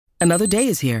Another day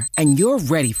is here, and you're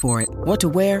ready for it. What to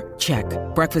wear? Check.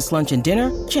 Breakfast, lunch, and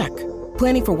dinner? Check.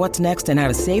 Planning for what's next and how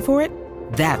to save for it?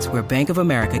 That's where Bank of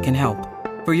America can help.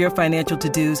 For your financial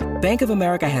to-dos, Bank of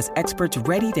America has experts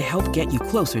ready to help get you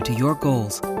closer to your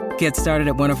goals. Get started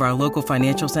at one of our local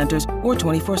financial centers or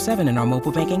 24/7 in our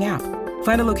mobile banking app.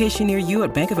 Find a location near you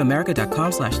at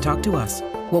bankofamerica.com/talktous.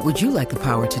 What would you like the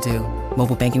power to do?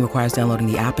 Mobile banking requires downloading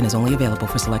the app and is only available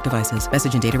for select devices.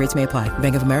 Message and data rates may apply.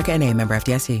 Bank of America N.A., member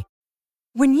FDIC.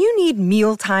 When you need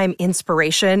mealtime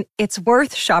inspiration, it's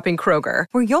worth shopping Kroger,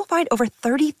 where you'll find over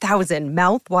 30,000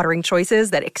 mouth-watering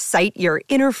choices that excite your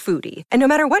inner foodie. And no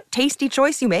matter what tasty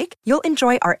choice you make, you'll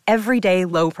enjoy our everyday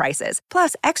low prices,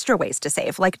 plus extra ways to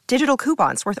save, like digital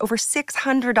coupons worth over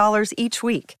 $600 each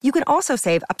week. You can also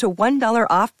save up to $1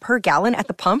 off per gallon at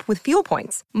the pump with fuel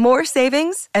points. More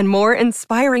savings and more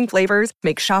inspiring flavors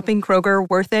make shopping Kroger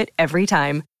worth it every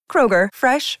time. Kroger,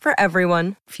 fresh for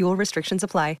everyone. Fuel restrictions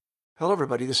apply. Hello,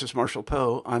 everybody. This is Marshall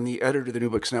Poe. I'm the editor of the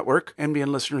New Books Network. NBN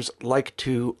listeners like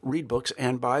to read books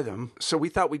and buy them. So we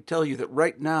thought we'd tell you that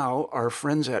right now, our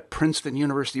friends at Princeton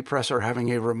University Press are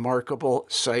having a remarkable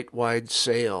site-wide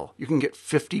sale. You can get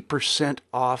 50%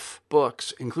 off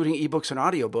books, including ebooks and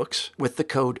audiobooks, with the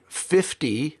code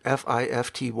 50,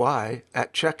 F-I-F-T-Y,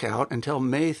 at checkout until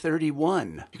May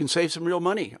 31. You can save some real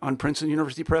money on Princeton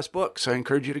University Press books. I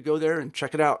encourage you to go there and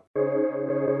check it out.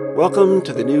 Welcome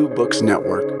to the New Books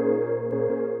Network.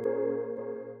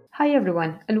 Hi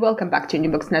everyone, and welcome back to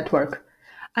New Books Network.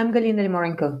 I'm Galina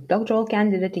Limorenko, doctoral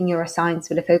candidate in neuroscience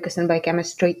with a focus on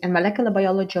biochemistry and molecular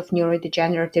biology of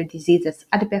neurodegenerative diseases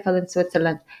at EPFL in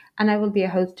Switzerland, and I will be your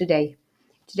host today.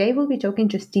 Today we'll be talking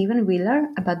to Stephen Wheeler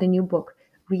about the new book,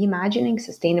 Reimagining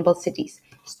Sustainable Cities,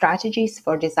 Strategies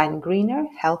for Designing Greener,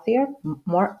 Healthier,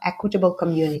 More Equitable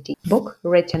Community, book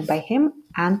written by him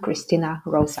and Christina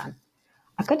Rosan.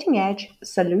 A cutting-edge,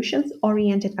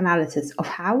 solutions-oriented analysis of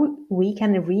how we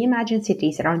can reimagine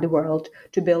cities around the world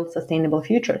to build sustainable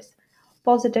futures.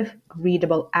 Positive,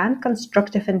 readable, and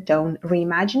constructive in tone,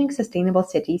 Reimagining Sustainable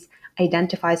Cities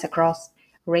identifies across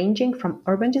ranging from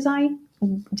urban design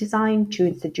to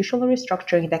institutional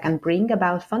restructuring that can bring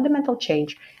about fundamental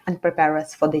change and prepare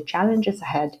us for the challenges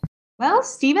ahead. Well,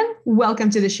 Stephen,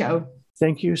 welcome to the show.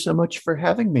 Thank you so much for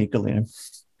having me, Galina.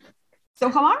 So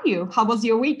how are you? How was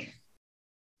your week?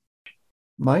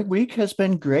 My week has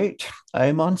been great.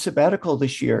 I'm on sabbatical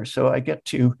this year, so I get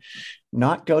to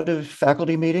not go to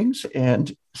faculty meetings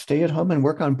and stay at home and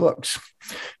work on books,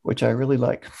 which I really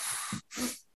like.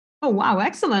 Oh, wow.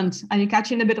 Excellent. Are you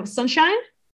catching a bit of sunshine?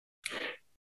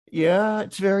 Yeah,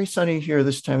 it's very sunny here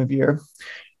this time of year.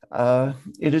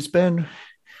 It has been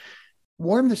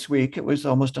warm this week. It was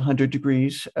almost 100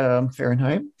 degrees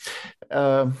Fahrenheit.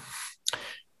 But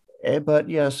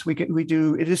yes, we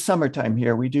do. It is summertime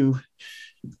here. We do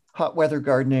hot weather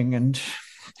gardening and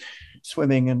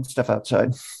swimming and stuff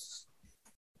outside.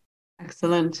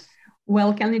 Excellent.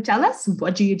 Well, can you tell us,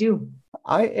 what do you do?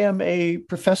 I am a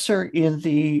professor in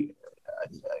the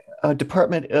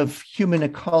Department of Human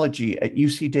Ecology at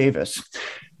UC Davis,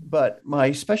 but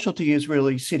my specialty is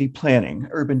really city planning,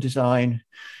 urban design,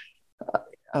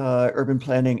 urban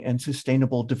planning, and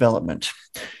sustainable development.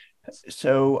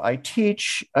 So I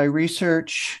teach, I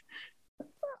research,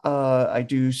 I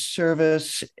do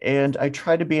service, and I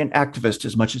try to be an activist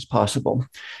as much as possible.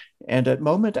 And at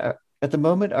the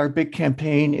moment, our big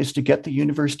campaign is to get the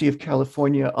University of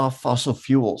California off fossil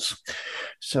fuels.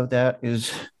 So that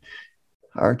is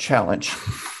our challenge.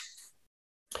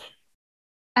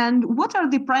 And what are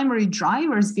the primary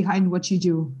drivers behind what you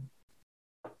do?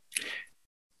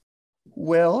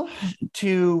 Well,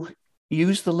 to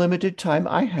use the limited time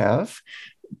I have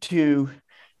to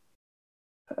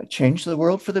change the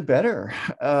world for the better,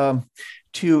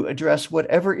 to address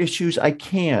whatever issues I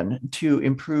can to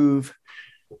improve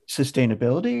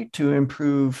sustainability, to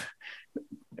improve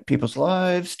people's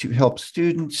lives, to help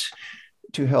students,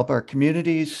 to help our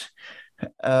communities.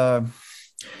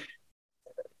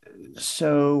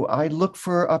 So I look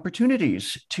for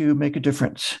opportunities to make a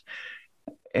difference.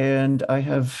 And I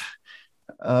have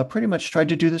pretty much tried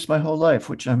to do this my whole life,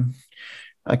 which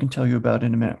I can tell you about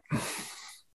in a minute.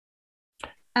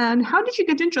 And how did you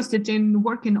get interested in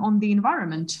working on the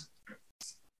environment?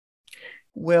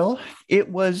 Well, it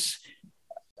was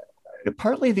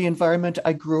partly the environment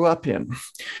I grew up in,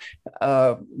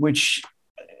 which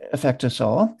affect us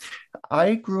all.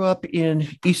 I grew up in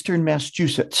Eastern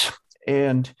Massachusetts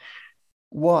and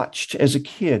watched as a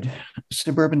kid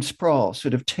suburban sprawl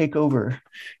sort of take over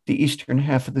the eastern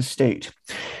half of the state.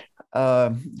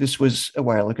 This was a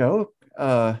while ago.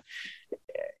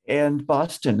 And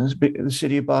Boston, the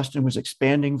city of Boston, was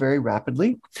expanding very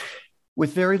rapidly.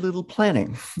 with very little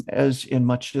planning, as in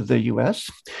much of the US.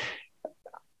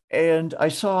 And I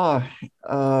saw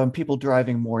people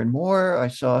driving more and more. I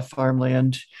saw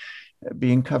farmland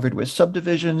being covered with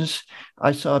subdivisions.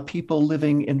 I saw people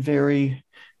living in very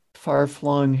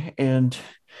far-flung and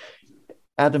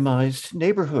atomized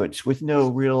neighborhoods with no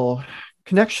real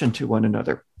connection to one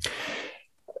another.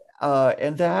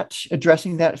 And that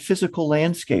addressing that physical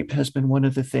landscape has been one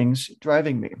of the things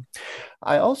driving me.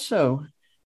 I also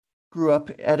grew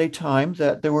up at a time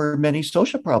that there were many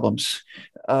social problems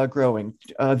growing.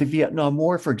 The Vietnam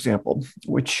War, for example,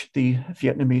 which the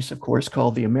Vietnamese, of course,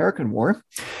 call the American War.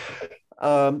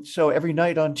 So every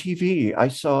night on TV, I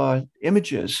saw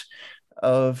images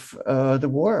of the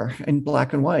war in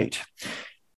black and white.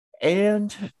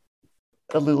 And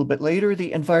a little bit later,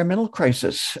 the environmental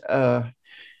crisis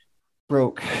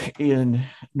broke in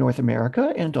North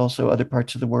America and also other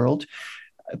parts of the world.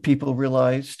 People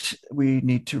realized we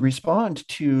need to respond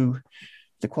to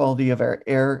the quality of our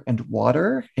air and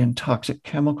water and toxic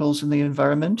chemicals in the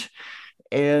environment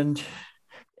and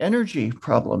energy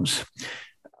problems.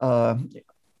 And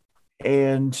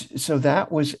so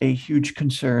that was a huge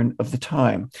concern of the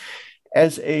time.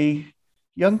 As a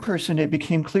young person, it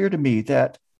became clear to me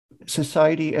that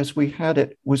society as we had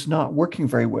it was not working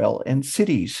very well, and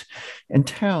cities and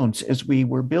towns as we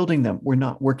were building them were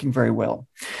not working very well.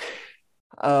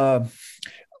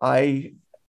 I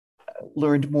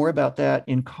learned more about that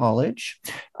in college.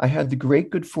 I had the great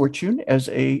good fortune as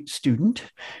a student,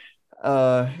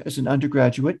 as an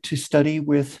undergraduate, to study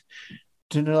with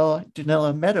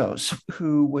Donella Meadows,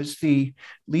 who was the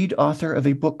lead author of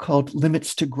a book called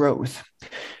Limits to Growth.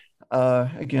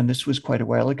 Again, this was quite a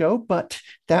while ago, but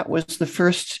that was the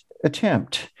first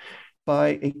attempt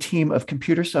by a team of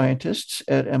computer scientists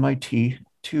at MIT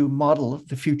to model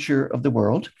the future of the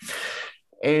world.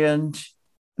 And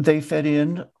they fed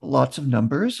in lots of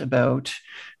numbers about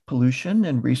pollution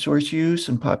and resource use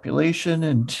and population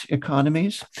and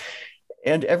economies.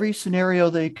 And every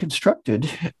scenario they constructed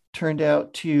turned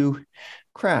out to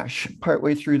crash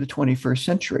partway through the 21st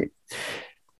century.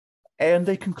 And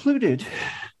they concluded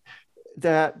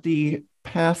that the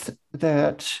path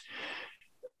that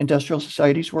industrial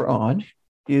societies were on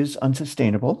is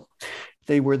unsustainable.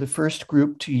 They were the first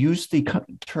group to use the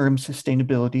term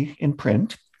sustainability in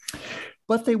print,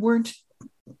 but they weren't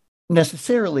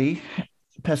necessarily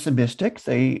pessimistic.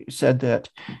 They said that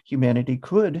humanity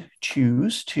could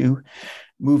choose to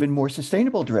move in more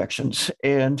sustainable directions,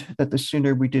 and that the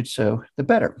sooner we did so, the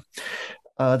better.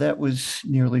 That was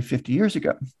nearly 50 years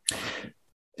ago.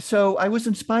 So I was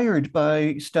inspired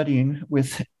by studying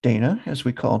with Dana, as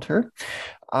we called her.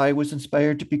 I was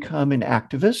inspired to become an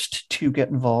activist, to get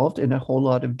involved in a whole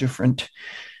lot of different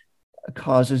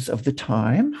causes of the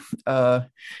time,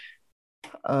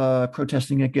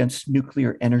 protesting against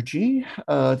nuclear energy,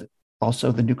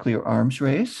 also the nuclear arms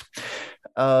race,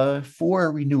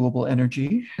 for renewable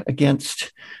energy,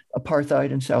 against apartheid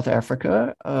in South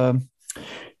Africa,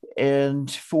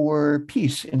 and for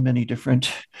peace in many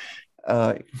different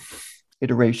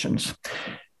iterations.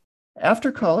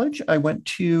 After college, I went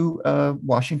to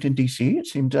Washington, D.C. It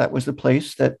seemed that was the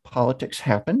place that politics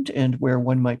happened and where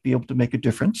one might be able to make a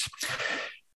difference.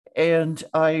 And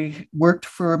I worked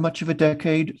for much of a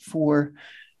decade for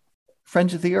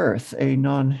Friends of the Earth, a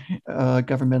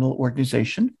non-governmental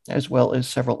organization, as well as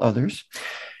several others.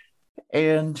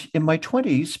 And in my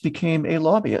 20s, became a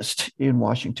lobbyist in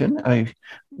Washington. I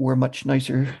wore much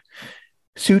nicer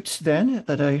suits then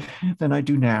than I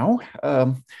do now.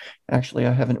 Actually,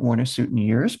 I haven't worn a suit in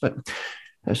years, but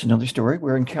that's another story.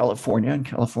 We're in California. In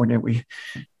California, we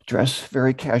dress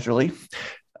very casually.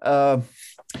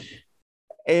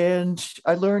 And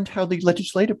I learned how the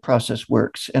legislative process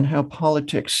works and how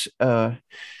politics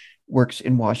works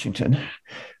in Washington.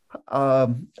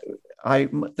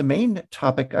 The main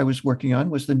topic I was working on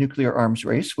was the nuclear arms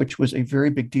race, which was a very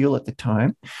big deal at the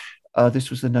time. This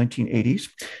was the 1980s.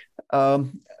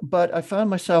 But I found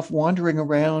myself wandering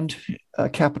around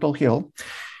Capitol Hill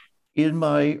in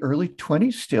my early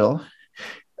 20s still,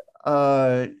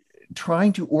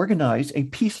 trying to organize a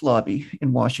peace lobby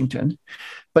in Washington,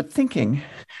 but thinking,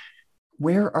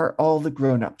 where are all the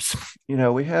grown-ups? You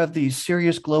know, we have these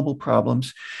serious global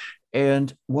problems,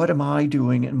 and what am I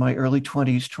doing in my early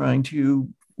 20s trying to,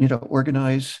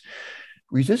 organize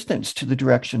resistance to the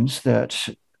directions that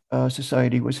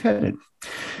society was headed?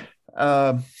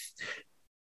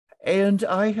 And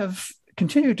I have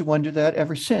continued to wonder that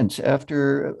ever since.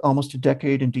 After almost a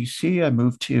decade in DC, I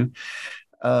moved to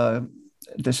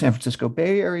the San Francisco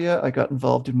Bay Area. I got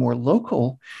involved in more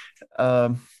local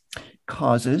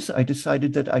causes. I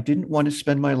decided that I didn't want to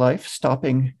spend my life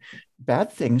stopping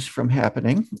bad things from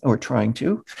happening or trying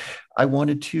to. I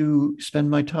wanted to spend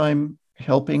my time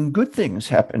helping good things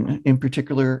happen, in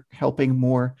particular, helping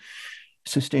more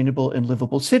sustainable and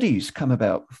livable cities come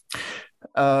about.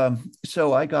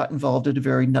 So I got involved at a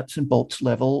very nuts and bolts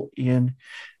level in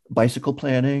bicycle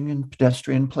planning and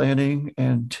pedestrian planning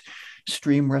and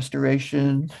stream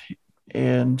restoration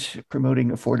and promoting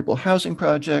affordable housing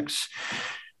projects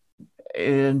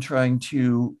and trying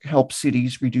to help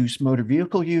cities reduce motor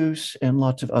vehicle use and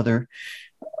lots of other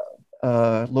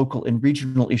local and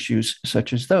regional issues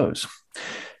such as those.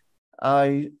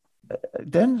 I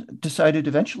then decided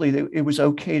eventually that it was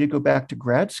okay to go back to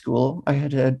grad school. I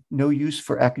had had no use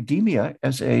for academia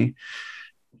as a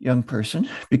young person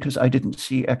because I didn't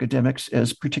see academics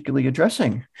as particularly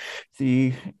addressing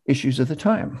the issues of the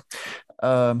time.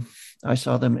 I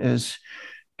saw them as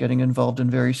getting involved in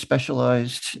very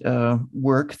specialized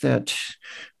work that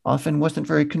often wasn't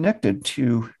very connected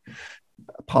to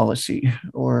policy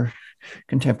or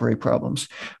contemporary problems.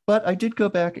 But I did go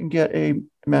back and get a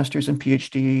master's and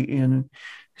PhD in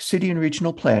city and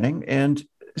regional planning. And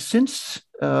since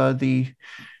the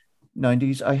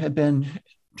 90s, I had been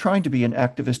trying to be an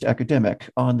activist academic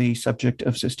on the subject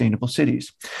of sustainable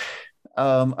cities.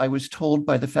 I was told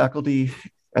by the faculty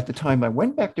at the time I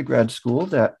went back to grad school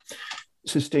that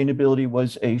sustainability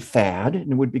was a fad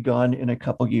and would be gone in a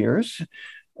couple years.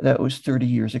 That was 30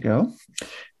 years ago.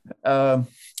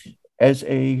 As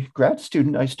a grad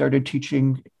student, I started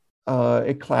teaching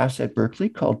a class at Berkeley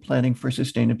called Planning for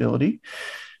Sustainability.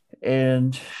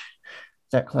 And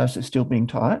that class is still being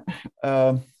taught.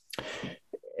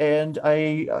 And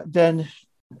I then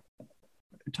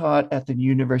taught at the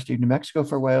University of New Mexico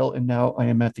for a while, and now I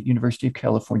am at the University of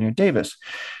California, Davis.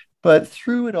 But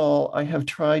through it all, I have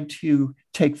tried to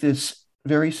take this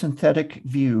very synthetic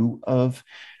view of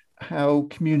how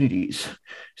communities,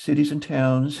 cities and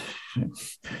towns,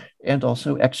 and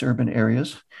also ex-urban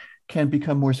areas can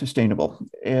become more sustainable.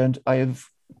 And I have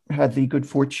had the good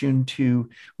fortune to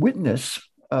witness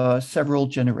several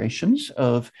generations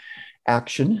of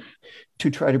action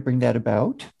to try to bring that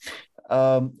about.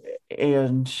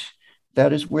 And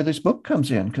that is where this book comes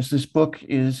in, because this book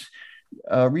is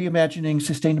Reimagining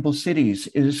Sustainable Cities,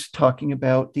 is talking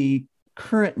about the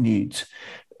current needs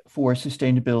for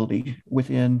sustainability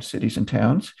within cities and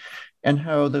towns and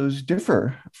how those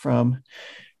differ from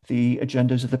the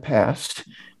agendas of the past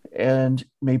and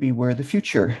maybe where the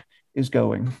future is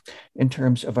going in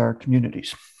terms of our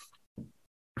communities.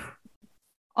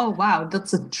 Oh, wow,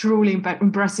 that's a truly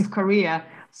impressive career.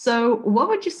 So what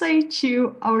would you say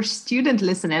to our student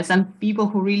listeners and people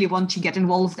who really want to get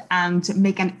involved and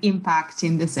make an impact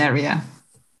in this area?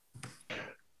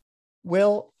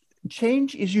 Well,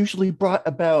 change is usually brought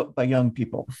about by young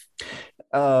people.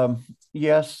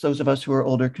 Yes, those of us who are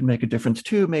older can make a difference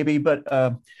too, maybe,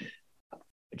 but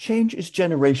change is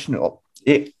generational.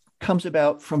 It comes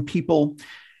about from people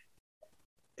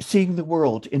seeing the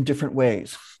world in different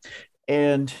ways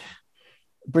and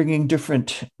bringing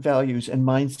different values and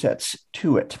mindsets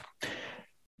to it,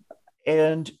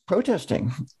 and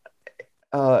protesting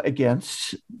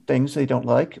against things they don't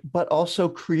like, but also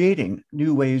creating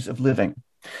new ways of living.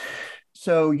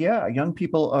 So yeah, young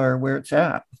people are where it's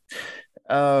at.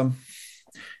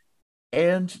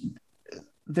 And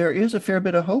there is a fair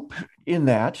bit of hope in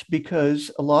that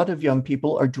because a lot of young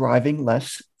people are driving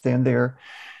less than their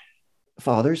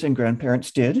fathers and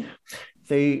grandparents did.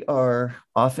 They are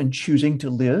often choosing to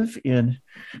live in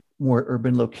more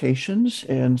urban locations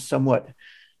and somewhat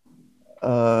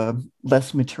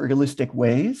less materialistic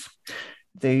ways.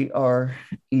 They are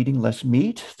eating less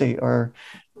meat. They are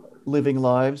living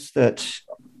lives that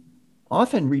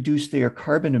often reduce their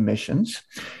carbon emissions.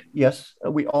 Yes,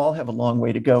 we all have a long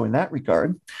way to go in that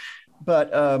regard,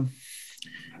 but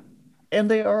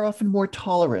and they are often more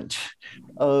tolerant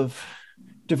of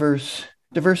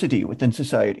diversity within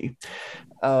society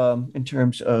in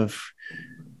terms of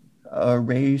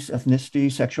race,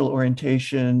 ethnicity, sexual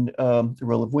orientation, the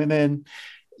role of women.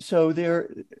 So there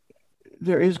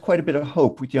is quite a bit of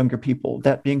hope with younger people.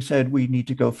 That being said, we need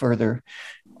to go further.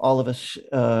 All of us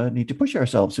need to push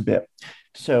ourselves a bit.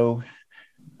 So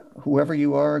whoever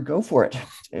you are, go for it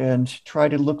and try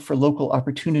to look for local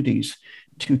opportunities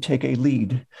to take a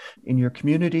lead in your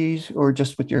communities or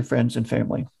just with your friends and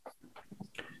family.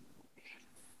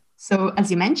 So, as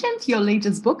you mentioned, your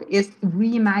latest book is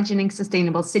Reimagining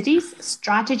Sustainable Cities,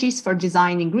 Strategies for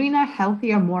Designing Greener,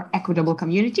 Healthier, More Equitable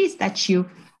Communities, that you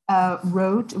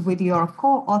wrote with your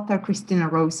co-author, Christina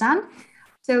Rosen.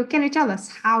 So can you tell us,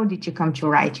 how did you come to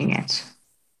writing it?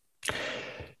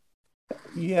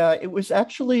 Yeah, it was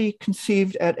actually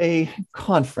conceived at a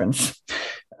conference.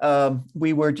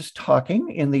 We were just talking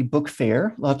in the book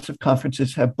fair. Lots of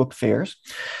conferences have book fairs.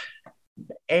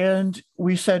 And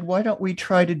we said, why don't we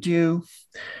try to do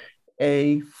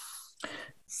a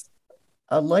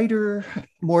lighter,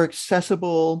 more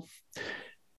accessible,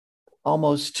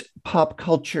 almost pop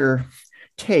culture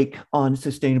take on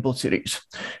sustainable cities,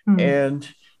 and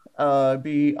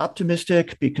be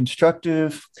optimistic, be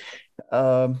constructive,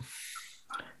 try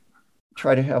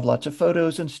to have lots of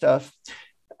photos and stuff,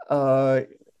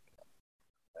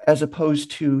 as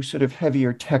opposed to sort of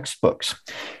heavier textbooks.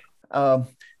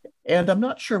 And I'm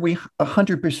not sure we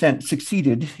 100%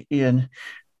 succeeded in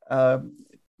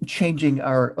changing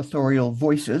our authorial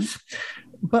voices,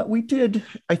 but we did,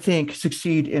 I think,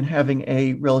 succeed in having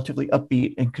a relatively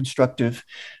upbeat and constructive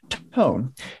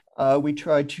tone. We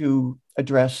tried to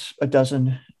address a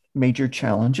dozen major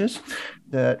challenges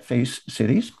that face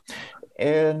cities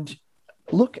and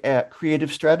look at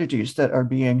creative strategies that are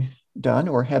being done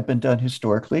or have been done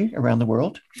historically around the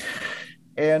world,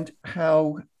 and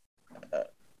how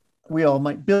we all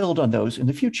might build on those in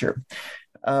the future.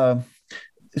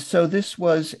 So this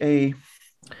was a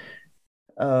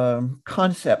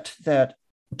concept that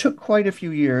took quite a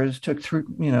few years, took through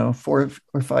 4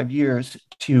 or 5 years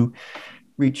to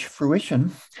reach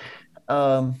fruition.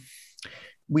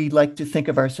 We like to think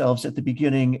of ourselves at the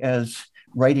beginning as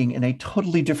writing in a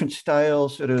totally different style,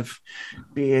 sort of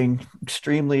being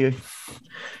extremely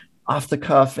off the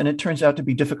cuff, and it turns out to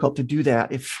be difficult to do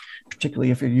that,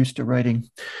 particularly if you're used to writing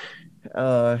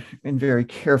in very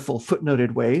careful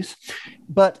footnoted ways.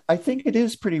 But I think it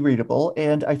is pretty readable,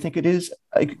 and I think it is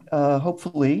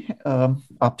hopefully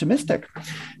optimistic,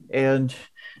 and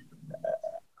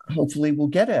hopefully we'll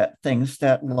get at things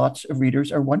that lots of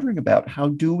readers are wondering about. How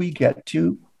do we get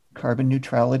to carbon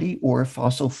neutrality or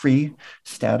fossil-free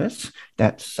status?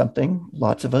 That's something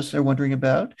lots of us are wondering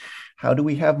about. How do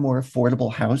we have more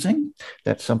affordable housing?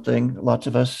 That's something lots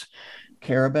of us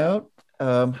care about.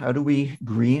 How do we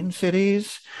green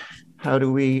cities? How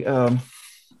do we get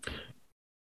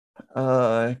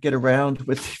around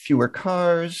with fewer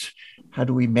cars? How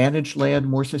do we manage land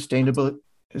more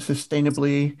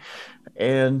sustainably?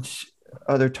 And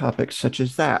other topics such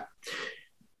as that.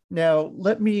 Now,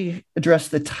 let me address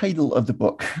the title of the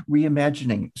book,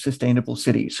 Reimagining Sustainable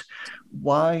Cities.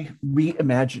 Why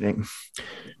reimagining?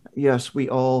 Yes, we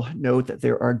all know that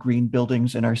there are green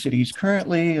buildings in our cities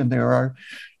currently, and there are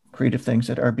creative things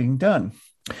that are being done.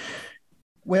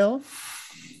 Well,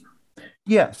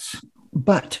 yes,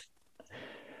 but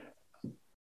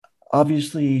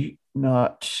obviously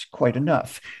not quite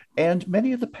enough. And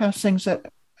many of the past things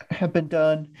that have been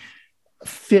done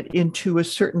fit into a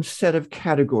certain set of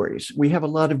categories. We have a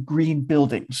lot of green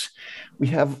buildings. We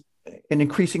have an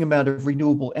increasing amount of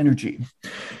renewable energy.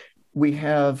 We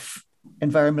have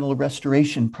environmental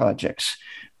restoration projects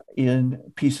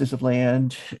in pieces of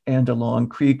land and along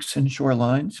creeks and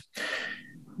shorelines.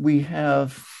 We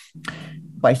have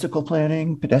bicycle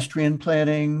planning, pedestrian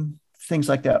planning, things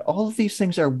like that. All of these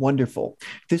things are wonderful.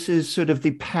 This is sort of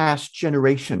the past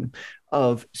generation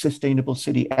of sustainable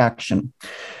city action,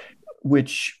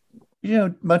 which,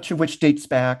 much of which dates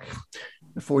back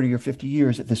 40 or 50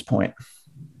 years at this point.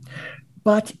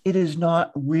 But it is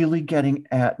not really getting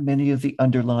at many of the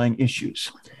underlying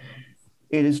issues.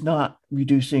 It is not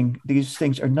reducing, these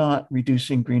things are not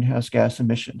reducing greenhouse gas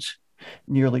emissions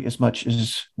nearly as much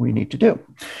as we need to do.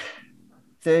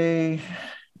 They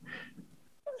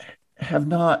have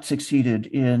not succeeded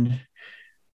in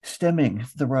stemming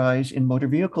the rise in motor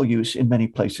vehicle use in many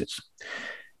places.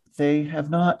 They have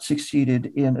not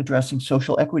succeeded in addressing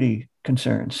social equity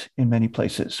concerns in many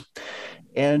places,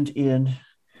 and in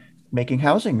making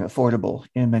housing affordable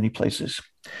in many places.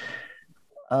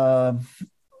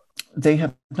 They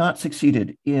have not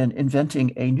succeeded in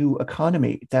inventing a new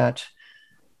economy that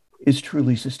is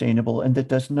truly sustainable and that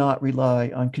does not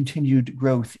rely on continued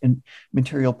growth in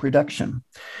material production,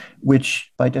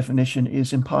 which by definition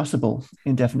is impossible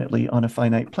indefinitely on a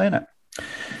finite planet.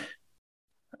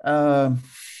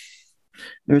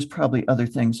 There's probably other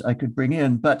things I could bring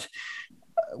in, but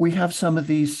we have some of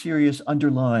these serious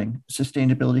underlying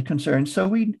sustainability concerns. So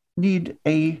we need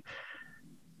a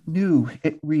new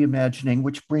reimagining,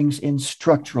 which brings in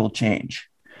structural change.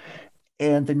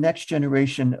 And the next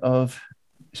generation of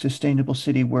sustainable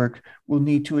city work will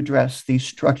need to address these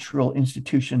structural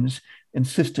institutions and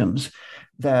systems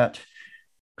that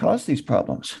cause these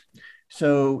problems.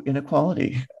 So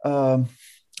inequality,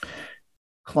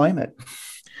 climate,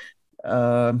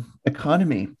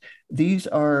 economy, these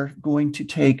are going to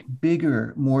take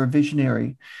bigger, more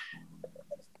visionary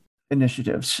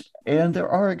initiatives. And there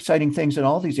are exciting things in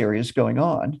all these areas going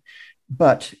on,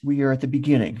 but we are at the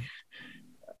beginning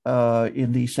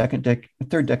in the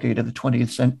third decade of the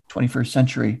 21st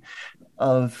century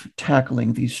of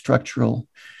tackling these structural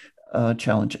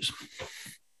challenges.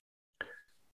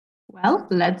 Well,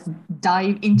 let's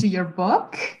dive into your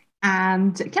book.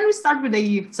 And can we start with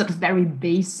the sort of very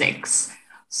basics?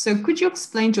 So could you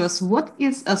explain to us what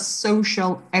is a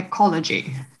social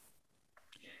ecology?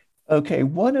 Okay,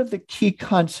 one of the key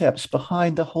concepts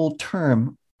behind the whole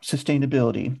term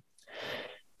sustainability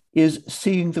is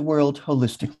seeing the world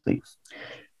holistically,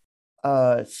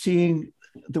 seeing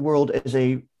the world as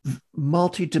a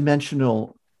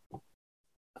multidimensional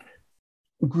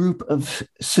group of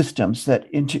systems that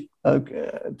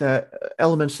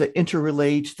elements that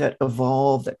interrelate, that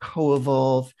evolve, that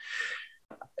co-evolve,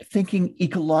 thinking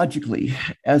ecologically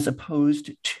as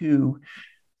opposed to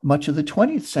much of the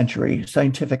 20th century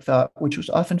scientific thought, which was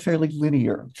often fairly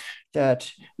linear,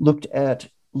 that looked at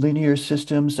linear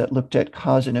systems, that looked at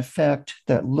cause and effect,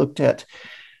 that looked at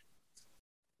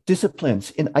disciplines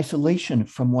in isolation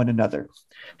from one another.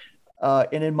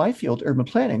 And in my field, urban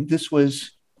planning, this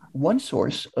was one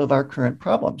source of our current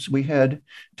problems. We had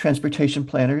transportation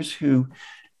planners who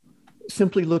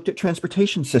simply looked at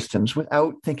transportation systems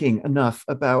without thinking enough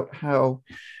about how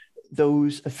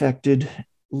those affected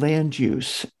land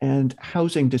use and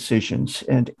housing decisions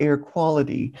and air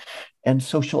quality and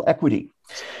social equity.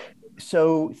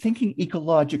 So thinking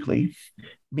ecologically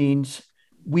means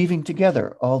weaving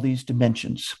together all these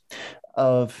dimensions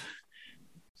of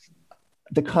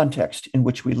the context in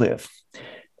which we live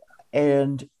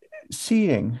and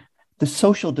seeing the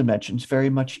social dimensions very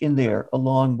much in there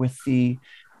along with the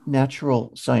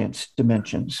natural science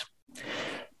dimensions.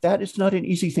 That is not an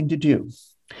easy thing to do.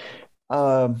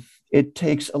 It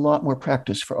takes a lot more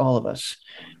practice for all of us.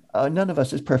 None of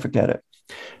us is perfect at it,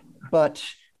 but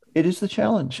it is the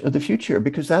challenge of the future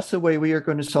because that's the way we are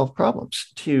going to solve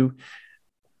problems, to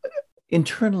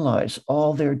internalize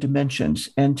all their dimensions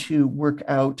and to work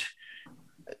out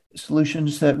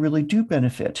solutions that really do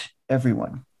benefit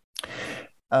everyone.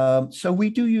 So we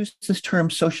do use this term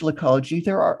social ecology.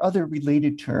 There are other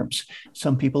related terms.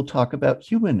 Some people talk about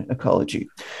human ecology.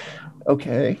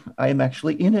 Okay, I am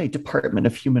actually in a department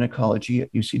of human ecology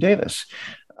at UC Davis.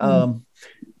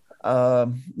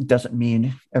 Doesn't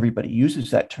mean everybody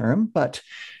uses that term, but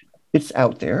it's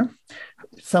out there.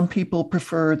 Some people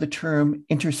prefer the term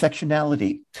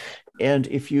intersectionality. And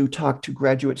if you talk to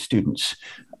graduate students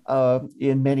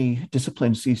in many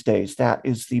disciplines these days, that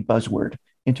is the buzzword,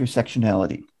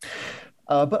 intersectionality.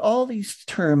 But all these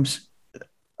terms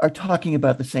are talking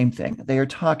about the same thing. They are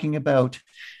talking about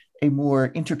a more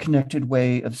interconnected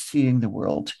way of seeing the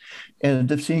world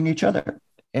and of seeing each other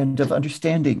and of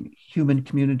understanding human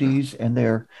communities and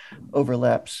their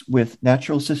overlaps with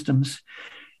natural systems.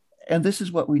 And this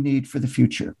is what we need for the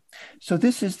future. So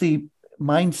this is the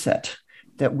mindset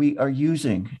that we are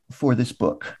using for this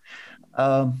book.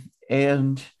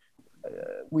 And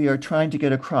we are trying to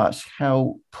get across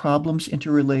how problems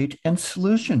interrelate and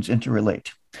solutions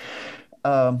interrelate.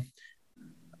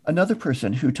 Another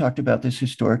person who talked about this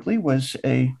historically was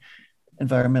an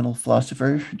environmental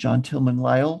philosopher, John Tilman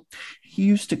Lyell. He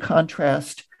used to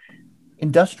contrast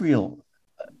industrial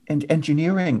and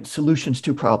engineering solutions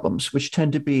to problems, which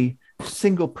tend to be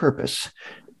single purpose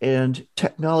and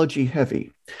technology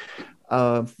heavy.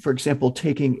 For example,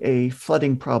 taking a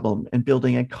flooding problem and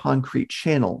building a concrete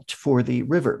channel for the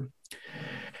river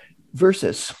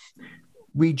versus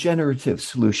regenerative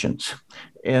solutions.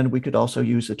 And we could also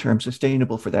use the term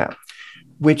sustainable for that,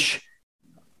 which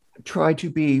try to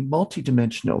be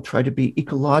multidimensional, try to be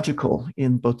ecological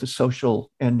in both the social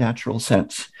and natural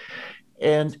sense,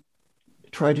 and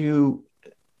try to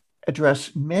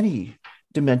address many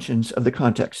dimensions of the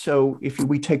context. So if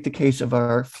we take the case of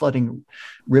our flooding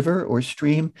river or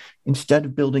stream, instead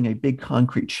of building a big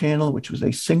concrete channel, which was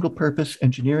a single purpose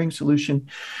engineering solution,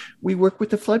 we work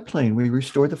with the floodplain. We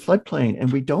restore the floodplain,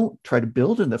 and we don't try to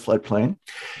build in the floodplain,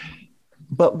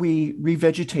 but we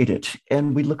revegetate it,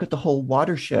 and we look at the whole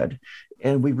watershed,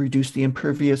 and we reduce the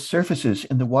impervious surfaces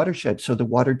in the watershed so the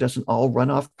water doesn't all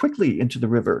run off quickly into the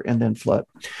river and then flood.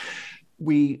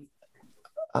 We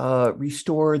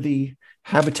restore the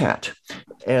habitat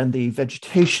and the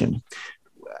vegetation.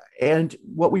 And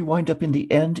what we wind up in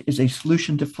the end is a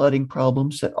solution to flooding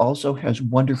problems that also has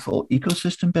wonderful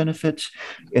ecosystem benefits.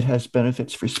 It has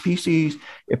benefits for species.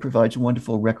 It provides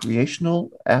wonderful recreational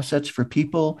assets for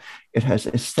people. It has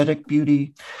aesthetic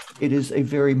beauty. It is a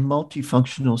very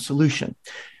multifunctional solution.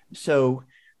 So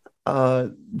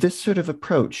this sort of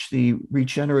approach, the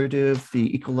regenerative,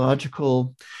 the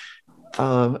ecological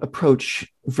approach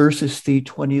versus the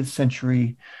 20th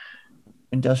century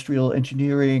industrial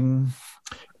engineering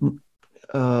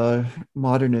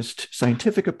modernist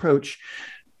scientific approach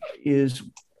is,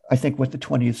 I think, what the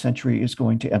 20th century is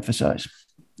going to emphasize.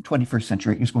 21st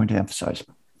century is going to emphasize.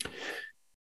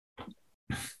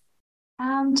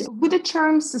 And with the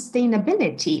term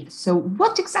sustainability, so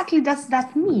what exactly does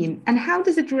that mean? And how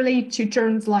does it relate to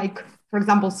terms like, for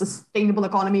example, sustainable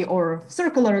economy or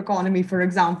circular economy, for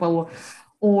example,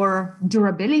 or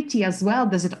durability as well?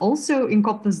 Does it also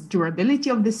encompass durability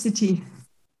of the city?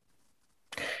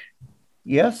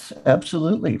 Yes,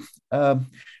 absolutely.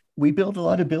 We build a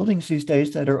lot of buildings these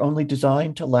days that are only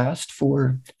designed to last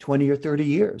for 20 or 30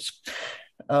 years.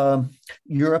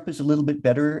 Europe is a little bit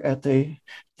better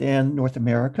than North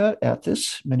America at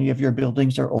this. Many of your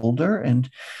buildings are older and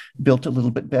built a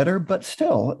little bit better, but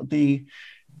still the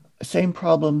same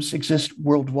problems exist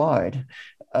worldwide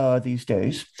these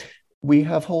days. We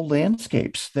have whole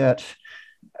landscapes that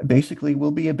basically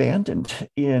will be abandoned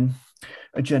in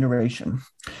a generation.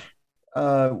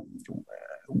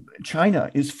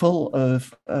 China is full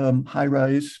of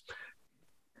high-rise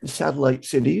satellite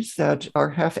cities that are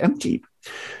half empty.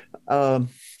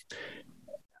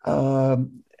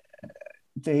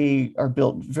 They are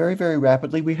built very, very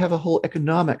rapidly. We have a whole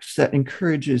economics that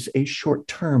encourages a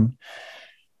short-term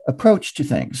approach to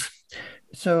things.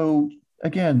 So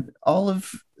again, all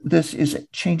of this is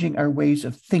changing our ways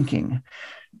of thinking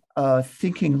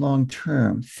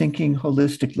long-term, thinking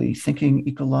holistically, thinking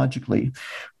ecologically.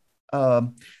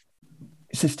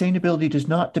 Sustainability does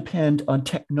not depend on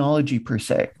technology per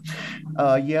se.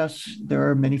 Yes, there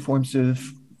are many forms of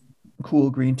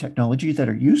cool green technology that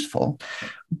are useful,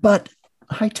 but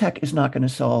high tech is not going to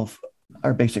solve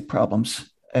our basic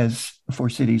problems as for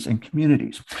cities and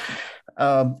communities.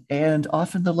 And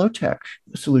often the low tech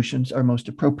solutions are most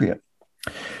appropriate.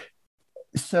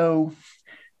 So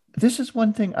this is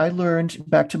one thing I learned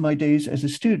back to my days as a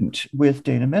student with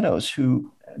Dana Meadows,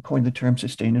 who coined the term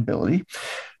sustainability.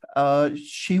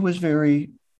 She was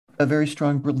a very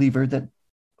strong believer that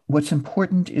what's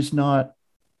important is not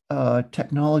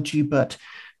technology, but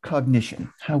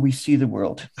cognition, how we see the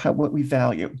world, what we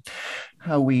value,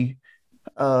 how the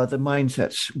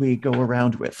mindsets we go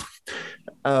around with.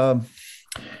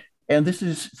 And this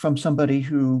is from somebody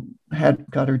who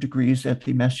got her degrees at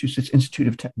the Massachusetts Institute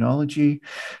of Technology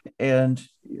and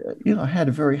had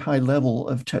a very high level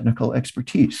of technical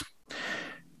expertise.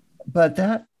 But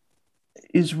that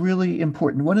is really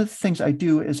important. One of the things I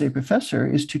do as a professor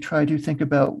is to try to think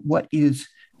about what is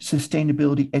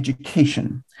sustainability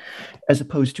education as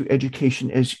opposed to education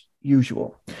as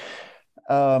usual.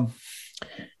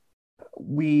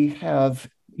 We have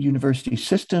university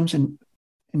systems and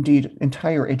indeed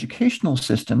entire educational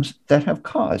systems that have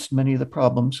caused many of the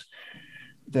problems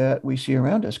that we see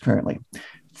around us currently.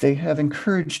 They have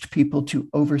encouraged people to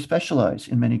over-specialize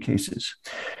in many cases.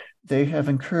 They have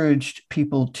encouraged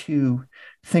people to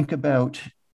think about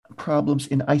problems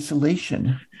in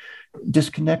isolation,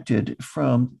 disconnected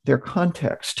from their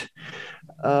context.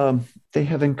 They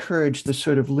have encouraged the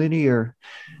sort of linear,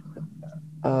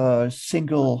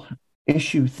 single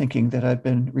issue thinking that I've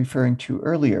been referring to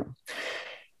earlier.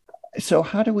 So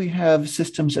how do we have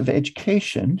systems of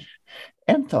education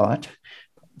and thought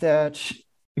that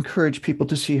encourage people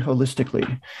to see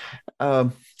holistically?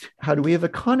 How do we have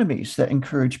economies that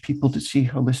encourage people to see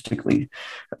holistically?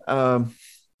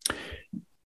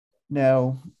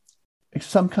 Now,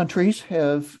 some countries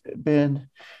have been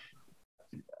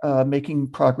making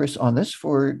progress on this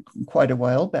for quite a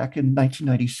while. Back in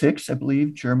 1996, I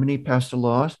believe, Germany passed a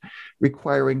law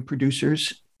requiring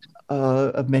producers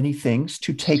of many things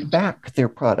to take back their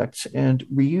products and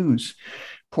reuse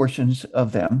portions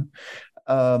of them.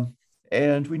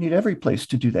 And we need every place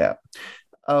to do that.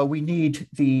 We need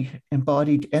the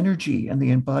embodied energy and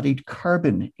the embodied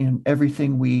carbon in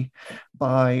everything we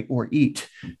buy or eat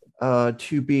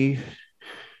to be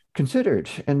considered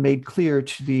and made clear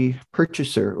to the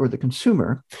purchaser or the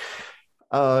consumer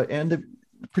and the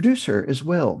producer as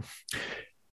well.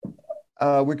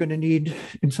 We're going to need,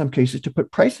 in some cases, to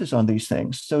put prices on these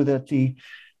things so that the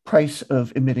price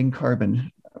of emitting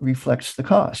carbon reflects the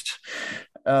cost.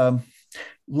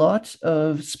 Lots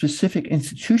of specific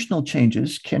institutional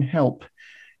changes can help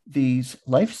these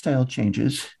lifestyle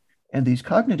changes and these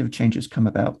cognitive changes come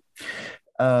about.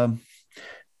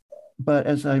 But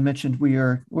as I mentioned,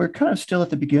 we're kind of still at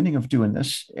the beginning of doing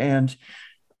this, and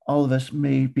all of us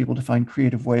may be able to find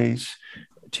creative ways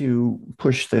to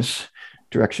push this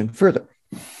direction further.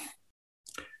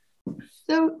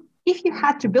 So if you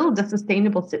had to build a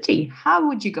sustainable city, how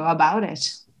would you go about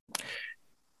it?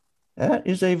 That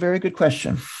is a very good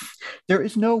question. There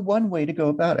is no one way to go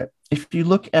about it. If you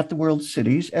look at the world's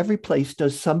cities, every place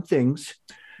does some things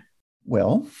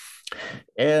well,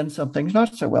 and some things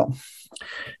not so well.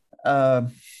 Uh,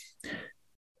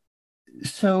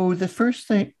 so the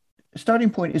starting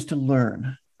point is to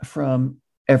learn from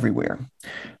everywhere,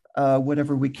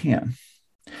 whatever we can.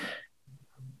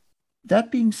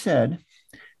 That being said,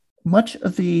 many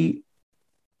of the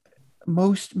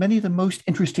most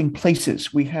interesting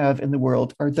places we have in the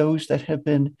world are those that have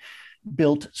been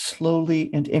built slowly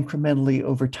and incrementally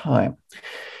over time.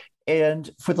 And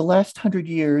for the last 100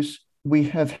 years, we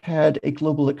have had a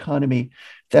global economy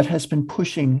that has been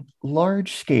pushing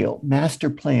large scale, master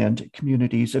planned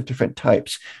communities of different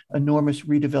types, enormous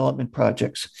redevelopment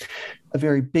projects, a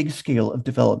very big scale of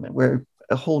development where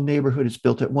a whole neighborhood is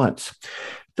built at once.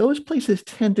 Those places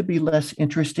tend to be less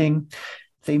interesting.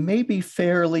 They may be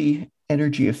fairly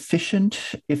energy efficient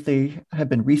if they have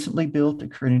been recently built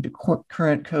according to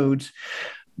current codes,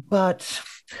 but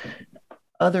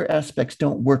other aspects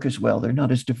don't work as well. They're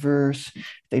not as diverse.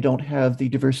 They don't have the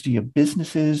diversity of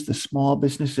businesses, the small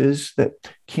businesses that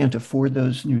can't afford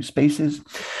those new spaces.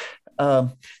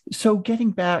 So getting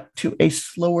back to a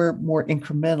slower, more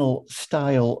incremental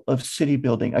style of city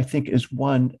building, I think, is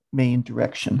one main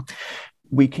direction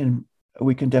we can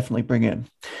definitely bring in.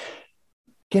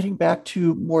 Getting back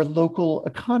to more local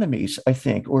economies, I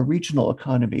think, or regional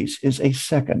economies is a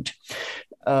second.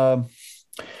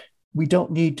 We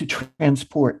don't need to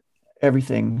transport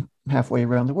everything halfway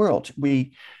around the world.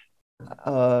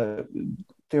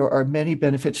 There are many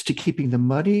benefits to keeping the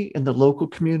money in the local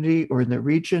community or in the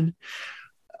region,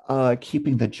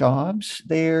 keeping the jobs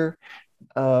there,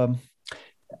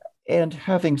 and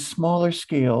having smaller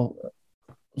scale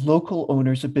local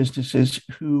owners of businesses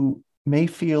who may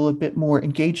feel a bit more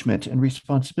engagement and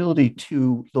responsibility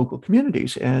to local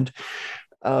communities and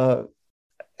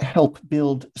help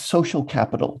build social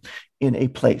capital in a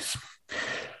place.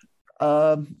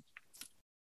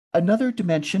 Another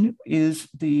dimension is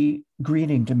the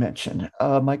greening dimension.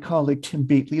 My colleague Tim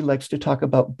Beatley likes to talk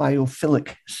about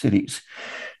biophilic cities,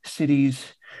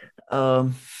 cities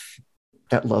that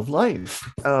love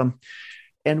life,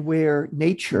 and where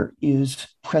nature is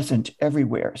present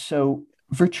everywhere. So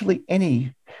virtually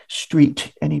any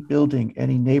street, any building,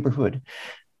 any neighborhood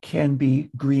can be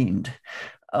greened,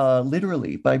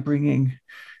 literally by bringing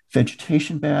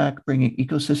vegetation back, bringing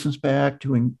ecosystems back,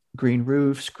 doing green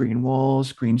roofs, green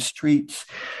walls, green streets,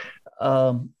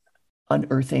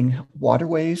 unearthing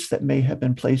waterways that may have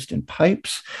been placed in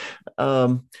pipes,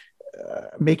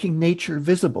 making nature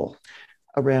visible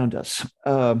around us.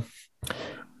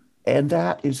 And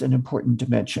that is an important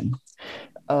dimension.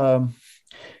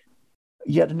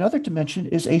 Yet another dimension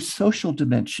is a social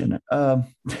dimension.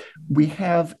 We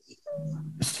have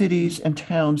cities and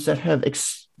towns that have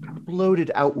exploded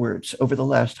outwards over the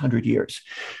last 100 years.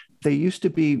 They used to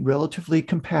be relatively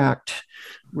compact,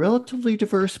 relatively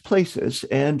diverse places,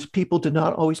 and people did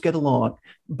not always get along,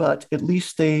 but at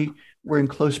least they were in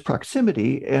close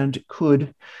proximity and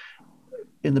could,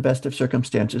 in the best of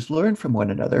circumstances, learn from one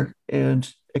another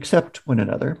and accept one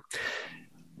another.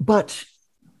 But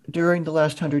during the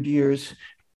last 100 years,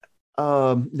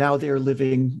 now they're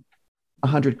living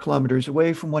 100 kilometers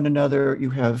away from one another. You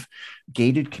have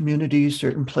gated communities,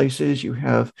 certain places. You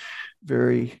have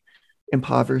very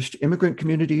impoverished immigrant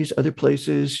communities, other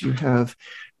places. You have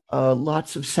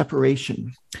lots of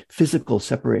separation, physical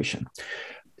separation.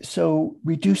 So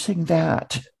reducing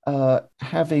that,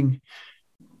 having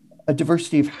a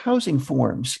diversity of housing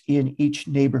forms in each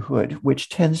neighborhood, which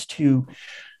tends to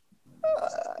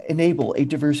enable a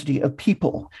diversity of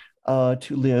people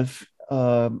to live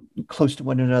close to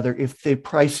one another if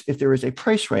there is a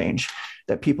price range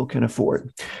that people can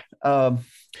afford.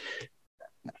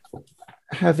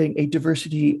 Having a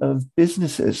diversity of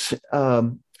businesses,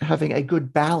 having a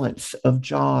good balance of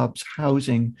jobs,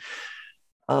 housing,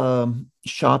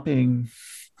 shopping,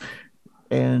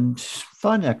 and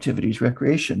fun activities,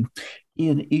 recreation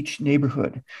in each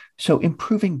neighborhood. So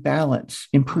improving balance,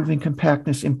 improving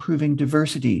compactness, improving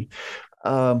diversity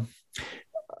of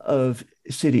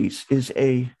cities is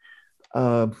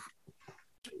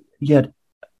yet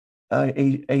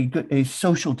a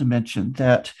social dimension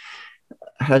that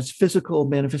has physical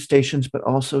manifestations, but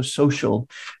also social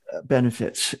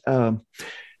benefits,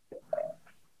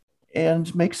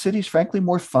 and makes cities, frankly,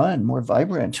 more fun, more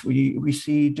vibrant. We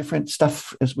see different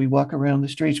stuff as we walk around the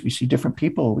streets. We see different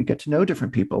people. We get to know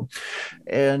different people,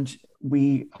 and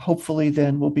we hopefully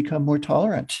then will become more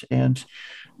tolerant and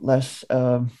less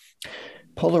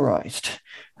polarized.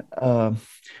 The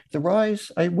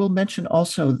rise, I will mention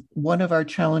also, one of our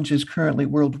challenges currently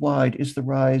worldwide is the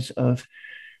rise of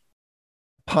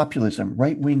populism,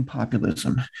 right-wing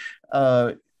populism,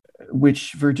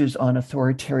 which verges on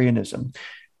authoritarianism.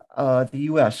 The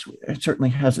US certainly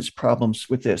has its problems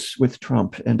with this, with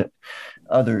Trump and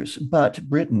others, but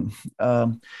Britain,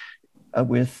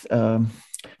 with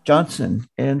Johnson,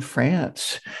 and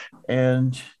France,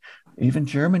 and even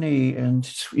Germany, and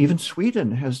even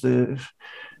Sweden has the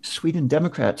Sweden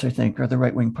Democrats, I think, are the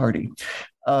right-wing party.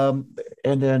 And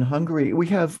then Hungary, we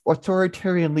have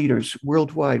authoritarian leaders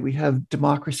worldwide. We have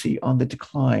democracy on the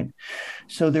decline.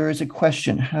 So there is a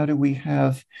question, how do we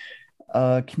have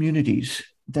communities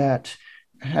that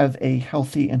have a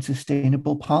healthy and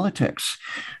sustainable politics?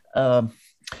 And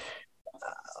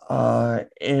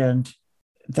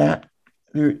that,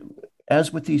 there,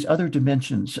 as with these other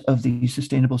dimensions of the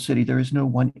sustainable city, there is no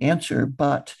one answer,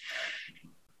 but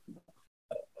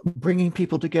bringing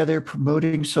people together,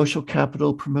 promoting social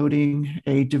capital, promoting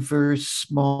a diverse,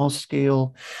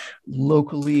 small-scale,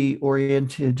 locally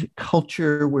oriented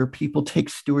culture where people take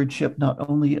stewardship not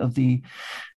only of the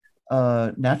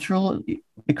natural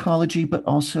ecology, but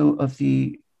also of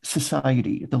the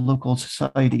society, the local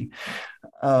society,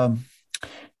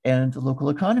 and the local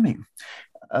economy.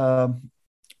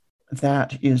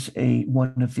 That is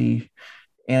one of the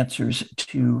answers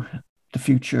to the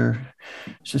future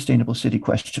sustainable city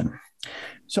question.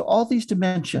 So all these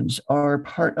dimensions are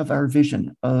part of our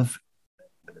vision of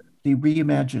the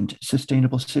reimagined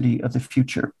sustainable city of the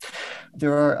future.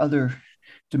 There are other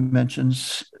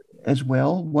dimensions as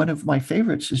well. One of my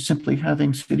favorites is simply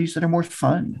having cities that are more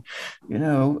fun,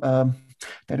 that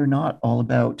are not all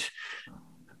about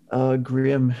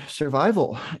grim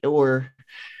survival or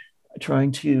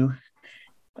trying to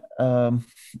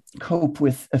cope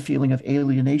with a feeling of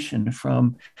alienation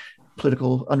from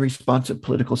unresponsive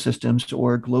political systems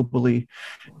or globally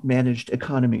managed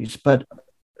economies, but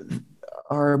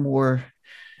are more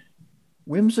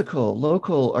whimsical,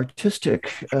 local,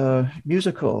 artistic,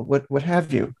 musical, what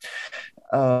have you,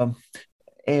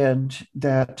 and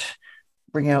that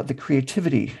bring out the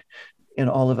creativity in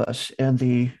all of us and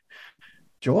the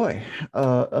joy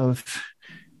of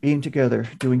being together,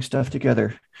 doing stuff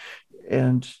together,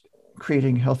 and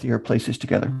creating healthier places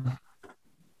together.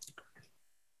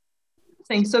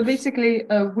 So basically,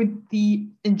 with the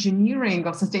engineering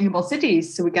of sustainable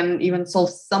cities, we can even solve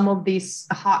some of these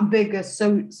big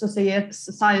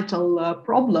societal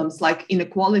problems like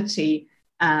inequality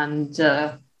and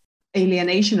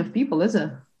alienation of people, is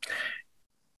it?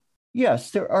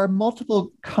 Yes, there are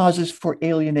multiple causes for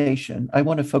alienation. I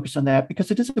want to focus on that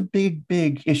because it is a big,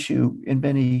 big issue in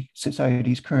many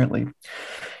societies currently.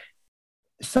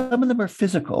 Some of them are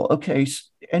physical. Okay,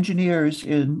 engineers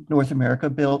in North America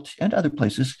and other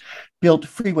places, built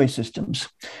freeway systems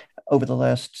over the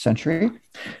last century.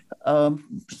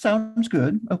 Sounds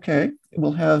good. Okay,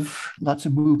 we'll have lots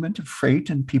of movement of freight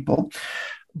and people.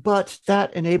 But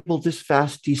that enabled this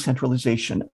vast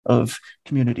decentralization of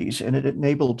communities, and it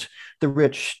enabled the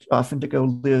rich often to go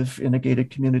live in a gated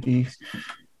community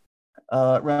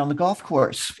around the golf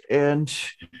course. And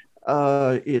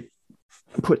it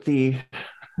put the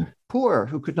poor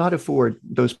who could not afford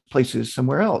those places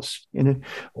somewhere else in an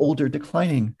older,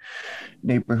 declining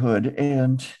neighborhood.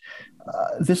 And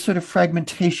this sort of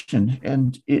fragmentation,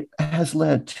 and it has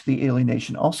led to the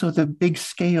alienation. Also, the big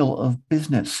scale of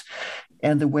business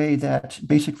and the way that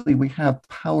basically we have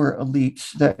power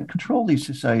elites that control these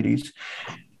societies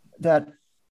that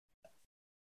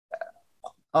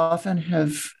often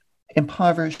have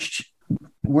impoverished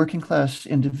working class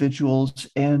individuals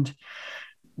and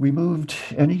removed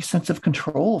any sense of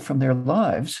control from their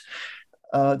lives.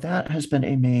 That has been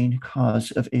a main cause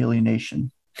of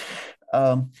alienation.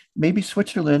 Maybe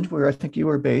Switzerland, where I think you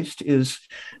are based, is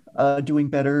doing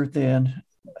better than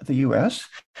the US,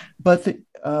 but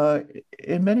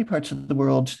in many parts of the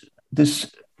world,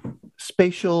 this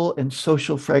spatial and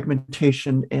social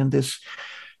fragmentation and this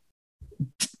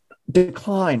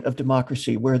decline of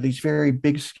democracy, where these very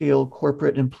big scale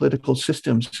corporate and political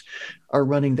systems are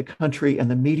running the country and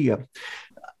the media,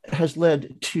 has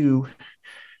led to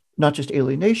not just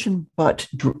alienation, but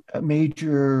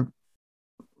major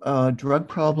drug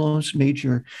problems,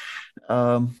 major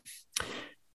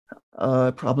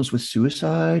problems with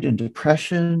suicide and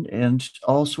depression and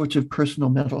all sorts of personal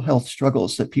mental health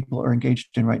struggles that people are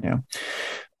engaged in right now.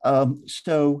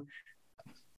 So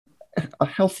a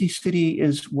healthy city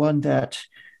is one that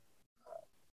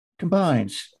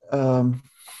combines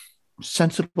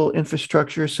sensible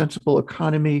infrastructure, sensible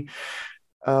economy,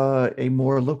 a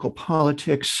more local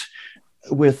politics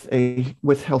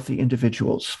with healthy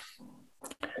individuals.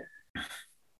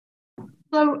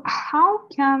 So how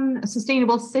can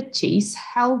sustainable cities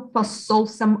help us solve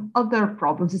some other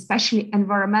problems, especially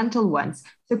environmental ones?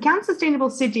 So can sustainable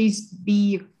cities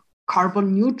be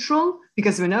carbon neutral?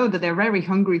 Because we know that they're very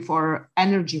hungry for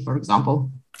energy, for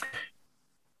example.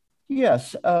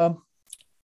 Yes.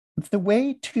 The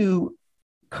way to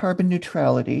carbon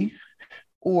neutrality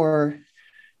or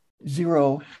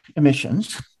zero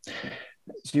emissions,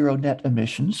 zero net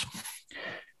emissions,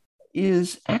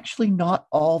 is actually not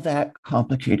all that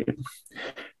complicated.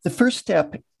 The first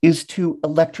step is to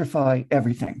electrify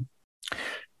everything,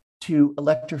 to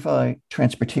electrify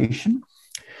transportation,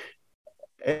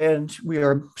 and we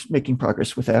are making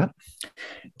progress with that,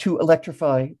 to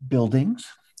electrify buildings,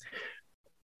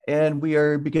 and we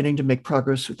are beginning to make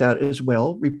progress with that as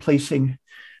well, replacing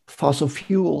fossil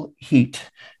fuel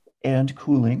heat and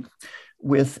cooling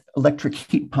with electric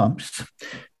heat pumps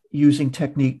using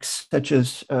techniques such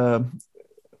as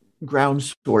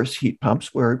ground source heat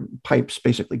pumps, where pipes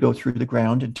basically go through the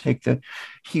ground and take the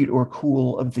heat or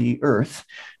cool of the earth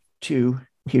to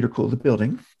heat or cool the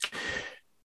building,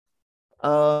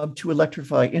 to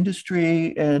electrify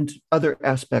industry and other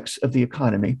aspects of the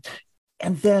economy,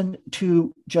 and then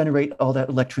to generate all that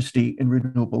electricity in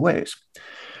renewable ways.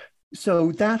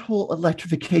 So that whole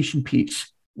electrification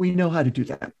piece, we know how to do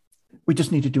that. We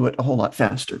just need to do it a whole lot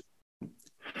faster.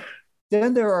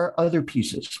 Then there are other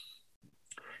pieces.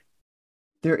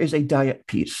 There is a diet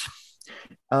piece,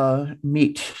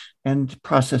 meat and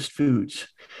processed foods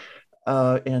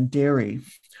and dairy.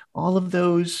 All of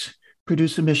those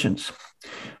produce emissions.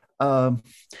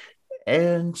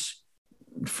 And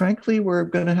frankly, we're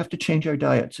going to have to change our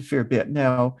diets a fair bit.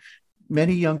 Now,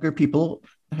 many younger people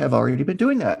have already been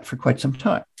doing that for quite some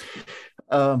time.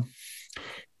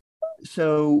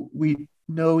 So we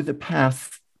know the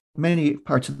path, many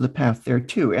parts of the path there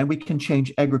too, and we can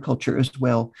change agriculture as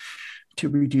well to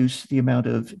reduce the amount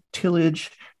of tillage,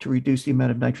 to reduce the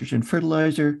amount of nitrogen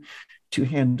fertilizer, to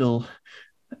handle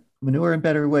manure in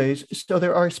better ways. So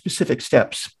there are specific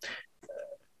steps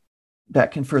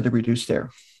that can further reduce there.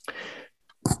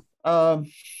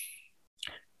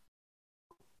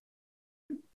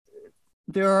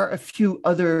 There are a few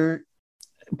other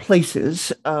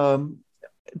places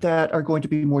that are going to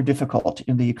be more difficult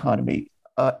in the economy.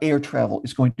 Air travel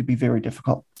is going to be very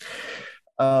difficult.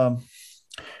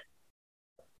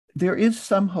 There is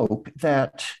some hope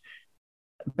that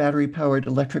battery-powered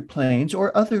electric planes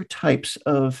or other types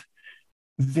of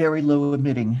very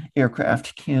low-emitting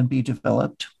aircraft can be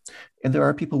developed, and there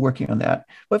are people working on that.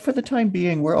 But for the time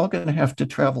being, we're all going to have to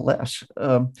travel less,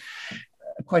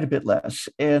 quite a bit less.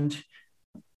 And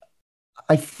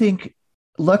I think,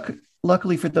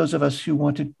 luckily for those of us who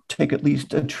want to take at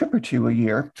least a trip or two a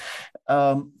year,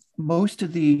 most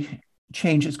of the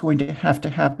change is going to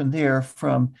happen there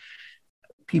from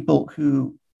people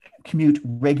who commute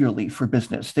regularly for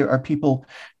business. There are people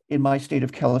in my state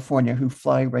of California who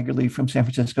fly regularly from San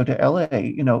Francisco to LA,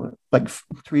 like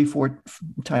 3-4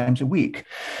 times a week.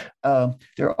 There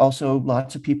are also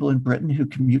lots of people in Britain who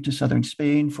commute to southern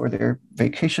Spain for their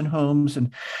vacation homes,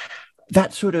 and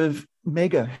that sort of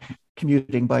mega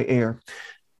commuting by air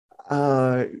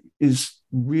is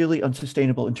really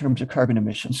unsustainable in terms of carbon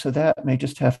emissions. So that may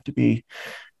just have to be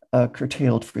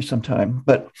curtailed for some time.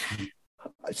 But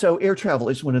so air travel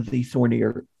is one of the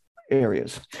thornier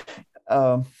areas.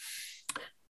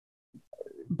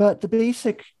 But the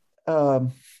basic,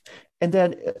 and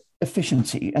then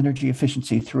efficiency, energy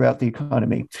efficiency throughout the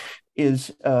economy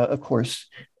is, of course,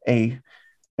 a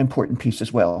important piece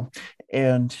as well.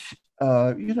 And,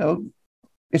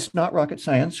 it's not rocket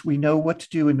science. We know what to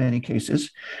do in many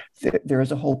cases. There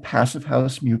is a whole passive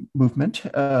house movement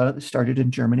started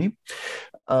in Germany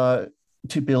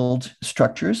to build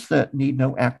structures that need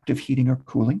no active heating or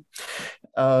cooling.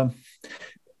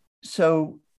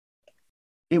 So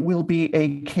it will be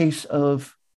a case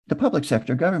of the public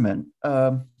sector, government,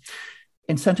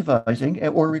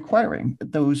 incentivizing or requiring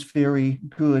those very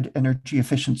good energy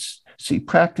efficiency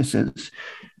practices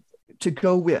to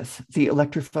go with the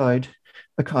electrified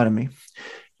economy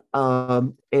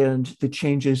and the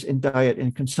changes in diet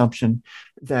and consumption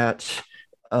that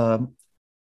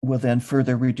will then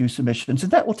further reduce emissions.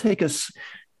 And that will take us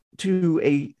to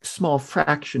a small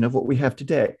fraction of what we have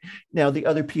today. Now, the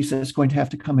other piece that's going to have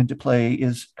to come into play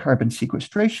is carbon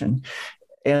sequestration.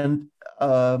 And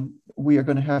we are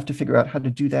going to have to figure out how to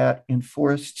do that in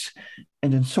forests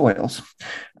and in soils,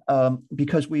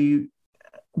 because we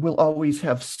will always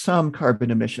have some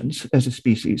carbon emissions as a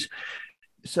species.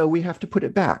 So we have to put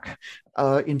it back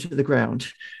into the ground,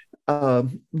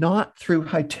 not through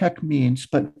high-tech means,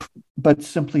 but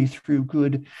simply through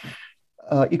good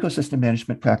ecosystem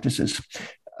management practices.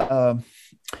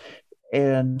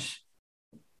 And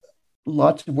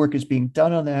lots of work is being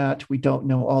done on that. We don't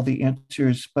know all the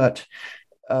answers, but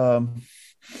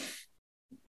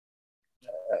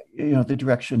the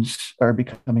directions are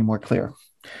becoming more clear.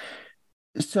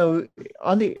 So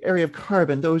on the area of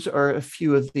carbon, those are a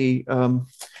few of the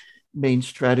main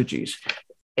strategies.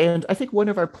 And I think one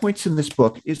of our points in this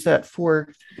book is that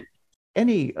for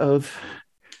any of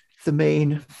the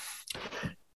main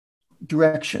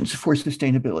directions for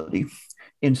sustainability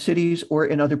in cities or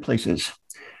in other places,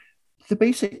 the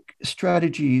basic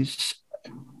strategies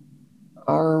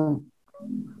are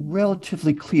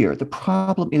relatively clear. The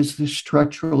problem is the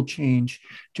structural change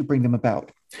to bring them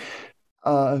about,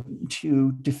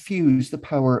 to diffuse the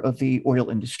power of the oil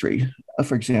industry,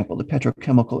 for example, the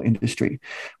petrochemical industry,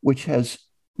 which has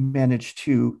managed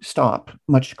to stop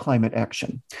much climate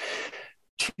action,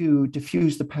 to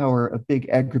diffuse the power of big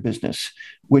agribusiness,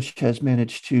 which has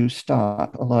managed to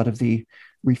stop a lot of the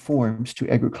reforms to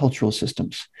agricultural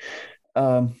systems.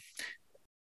 And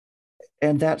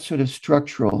that sort of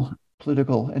structural,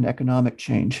 political, and economic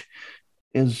change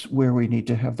is where we need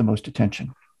to have the most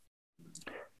attention.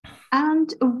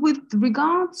 And with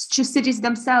regards to cities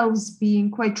themselves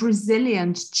being quite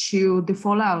resilient to the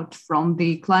fallout from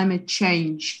the climate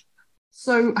change,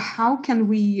 so how can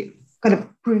we kind of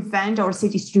prevent our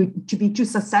cities to be too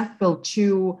susceptible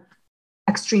to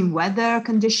extreme weather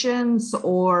conditions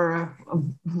or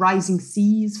rising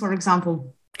seas, for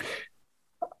example?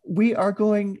 We are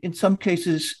going, in some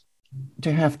cases,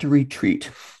 to have to retreat.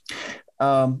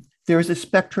 There's a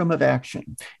spectrum of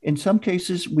action. In some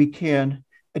cases, we can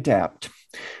adapt.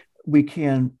 We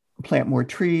can plant more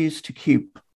trees to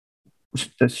keep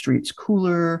the streets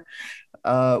cooler.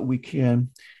 We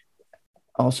can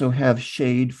also have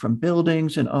shade from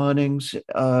buildings and awnings.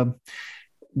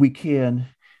 We can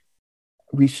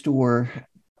restore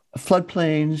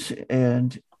floodplains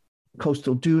and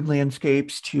coastal dune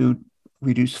landscapes to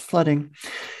reduce flooding.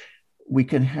 We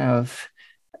can have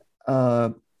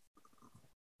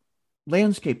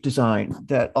landscape design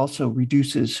that also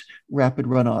reduces rapid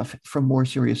runoff from more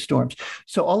serious storms.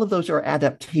 So all of those are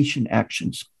adaptation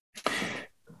actions.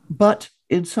 But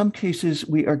in some cases,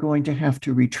 we are going to have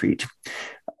to retreat.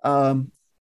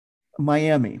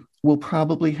 Miami will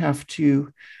probably have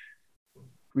to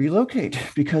relocate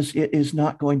because it is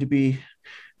not going to be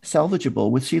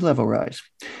salvageable with sea level rise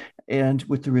and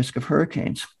with the risk of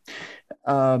hurricanes.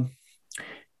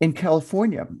 In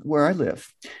California, where I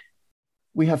live,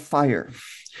 we have fire.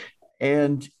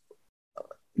 And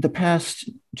the past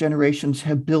generations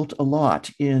have built a lot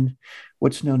in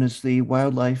what's known as the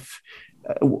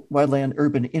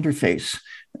wildland-urban interface,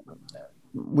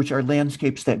 which are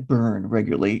landscapes that burn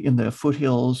regularly in the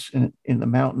foothills and in the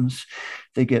mountains.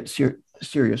 They get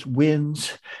serious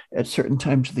winds at certain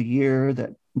times of the year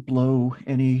that blow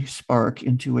any spark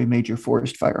into a major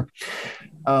forest fire.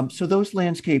 So those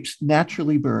landscapes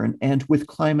naturally burn, and with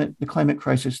the climate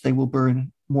crisis, they will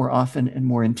burn more often and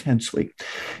more intensely.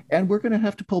 And we're going to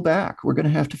have to pull back. We're going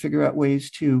to have to figure out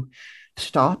ways to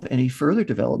stop any further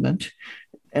development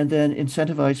and then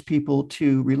incentivize people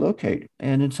to relocate,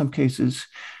 and in some cases,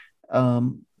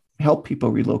 help people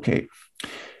relocate.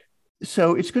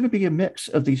 So it's going to be a mix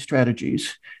of these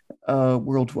strategies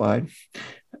worldwide.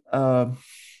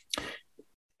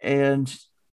 And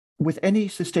with any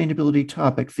sustainability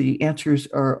topic, the answers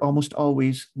are almost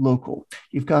always local.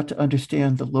 You've got to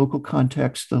understand the local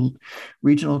context, the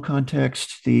regional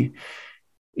context, the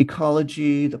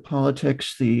ecology, the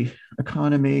politics, the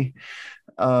economy.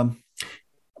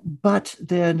 But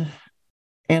then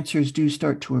answers do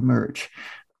start to emerge.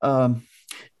 And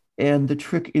the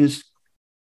trick is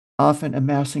often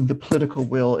amassing the political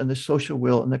will and the social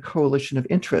will and the coalition of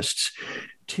interests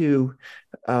to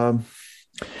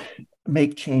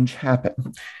make change happen.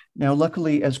 Now,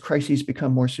 luckily, as crises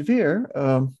become more severe,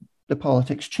 the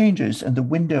politics changes and the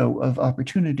window of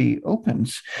opportunity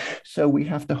opens. So we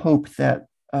have to hope that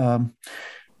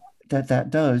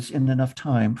that does in enough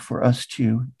time for us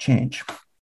to change.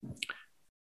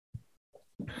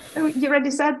 You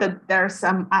already said that there are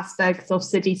some aspects of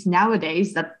cities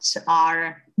nowadays that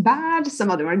are bad,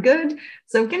 some of them are good.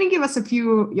 So can you give us a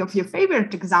few of your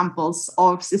favorite examples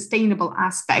of sustainable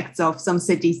aspects of some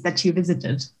cities that you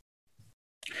visited?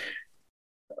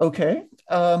 Okay.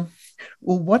 Well,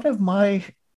 one of my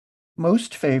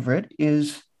most favorite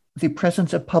is the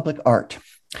presence of public art.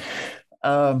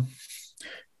 And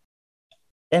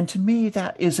to me,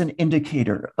 that is an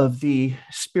indicator of the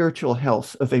spiritual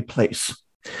health of a place.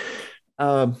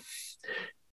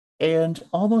 And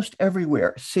almost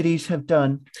everywhere, cities have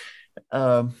done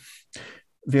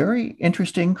very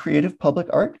interesting, creative public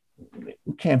art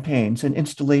campaigns and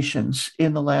installations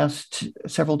in the last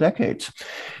several decades.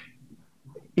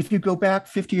 If you go back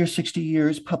 50 or 60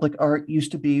 years, public art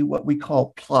used to be what we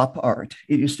call plop art.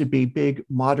 It used to be big,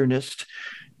 modernist,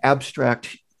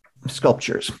 abstract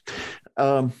sculptures.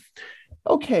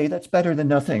 Okay, that's better than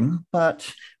nothing.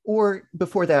 Or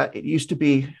before that, it used to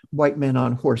be white men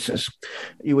on horses.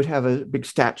 You would have a big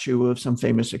statue of some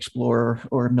famous explorer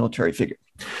or military figure.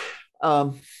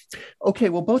 Okay,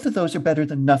 well, both of those are better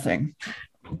than nothing.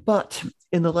 But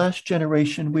in the last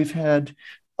generation, we've had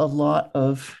a lot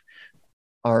of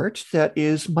art that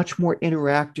is much more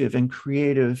interactive and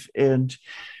creative and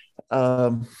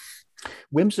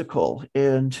whimsical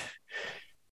and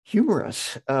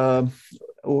humorous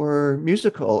or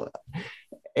musical.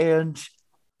 And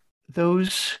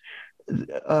those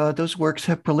works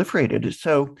have proliferated.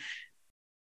 So,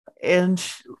 and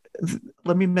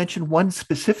let me mention one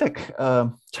specific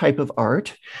type of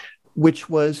art, which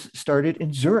was started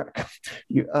in Zurich,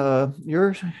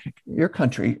 your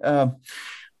country,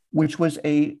 which was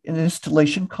an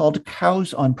installation called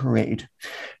Cows on Parade.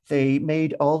 They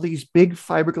made all these big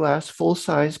fiberglass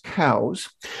full-size cows.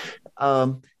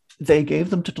 They gave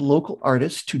them to the local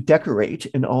artists to decorate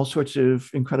in all sorts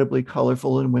of incredibly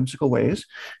colorful and whimsical ways.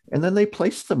 And then they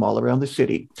placed them all around the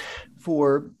city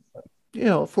for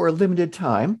a limited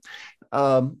time.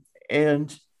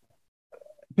 And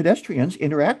pedestrians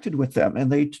interacted with them,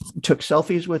 and they took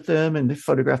selfies with them, and they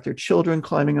photographed their children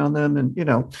climbing on them. And,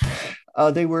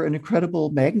 they were an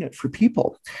incredible magnet for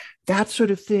people. That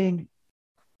sort of thing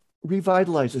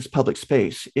revitalizes public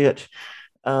space. It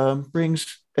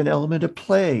brings an element of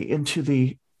play into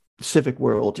the civic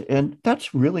world. And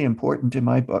that's really important in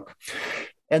my book.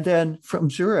 And then from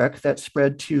Zurich, that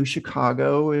spread to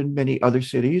Chicago and many other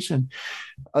cities, and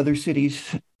other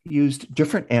cities used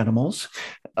different animals.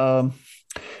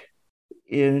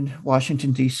 In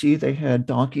Washington, D.C., they had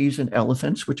donkeys and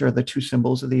elephants, which are the two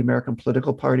symbols of the American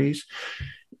political parties.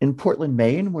 In Portland,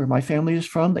 Maine, where my family is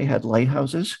from, they had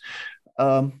lighthouses.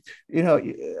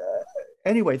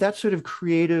 Anyway, that sort of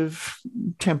creative,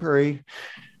 temporary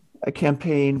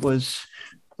campaign was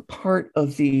part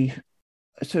of the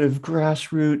sort of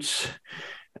grassroots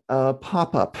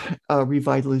pop-up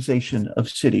revitalization of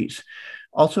cities.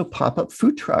 Also, pop-up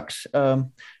food trucks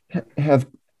have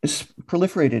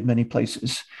proliferated many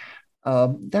places.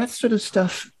 That sort of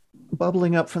stuff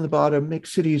bubbling up from the bottom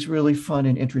makes cities really fun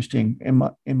and interesting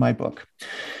in my book.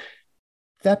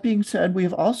 That being said, we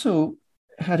have also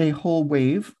had a whole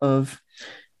wave of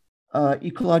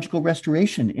ecological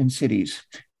restoration in cities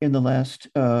in the last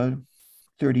 30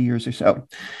 years or so.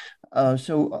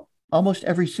 So almost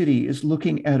every city is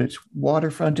looking at its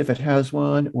waterfront, if it has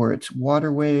one, or its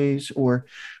waterways, or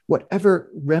whatever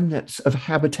remnants of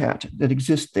habitat that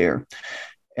exist there.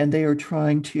 And they are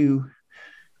trying to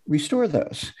restore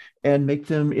those and make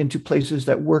them into places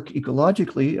that work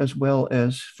ecologically as well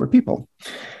as for people.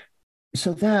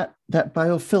 So that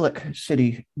biophilic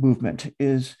city movement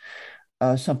is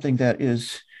something that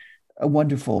is a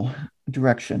wonderful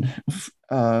direction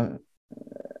for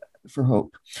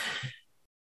hope.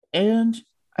 And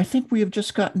I think we have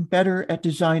just gotten better at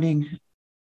designing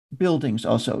buildings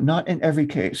also, not in every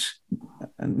case,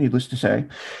 needless to say,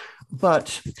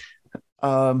 but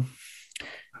from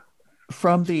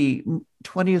the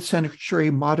 20th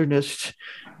century modernist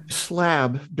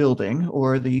slab building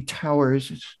or the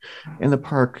towers in the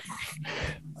park,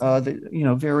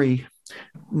 very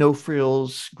no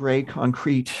frills, gray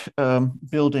concrete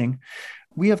building,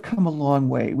 we have come a long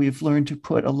way. We've learned to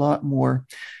put a lot more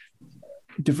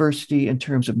diversity in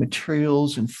terms of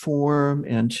materials and form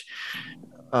and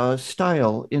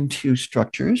style into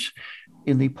structures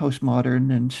in the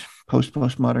postmodern and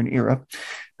post-postmodern era.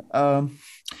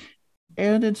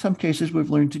 And in some cases, we've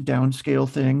learned to downscale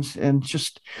things and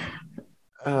just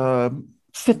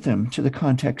fit them to the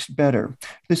context better.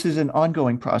 This is an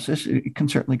ongoing process. It can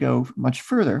certainly go much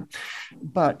further,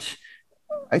 but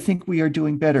I think we are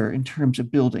doing better in terms of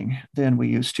building than we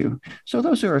used to. So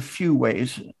those are a few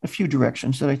ways, a few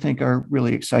directions that I think are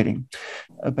really exciting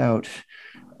about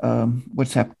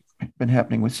what's been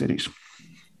happening with cities.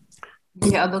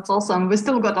 Yeah, that's awesome. We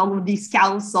still got all of these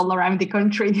cows all around the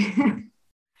country.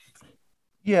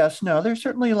 Yes, no, there's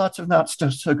certainly lots of not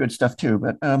so good stuff too,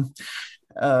 but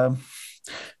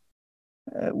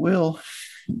we'll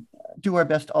do our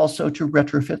best also to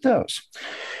retrofit those.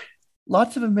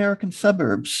 Lots of American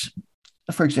suburbs,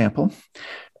 for example,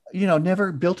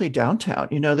 never built a downtown.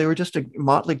 They were just a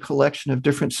motley collection of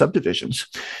different subdivisions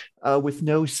with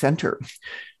no center.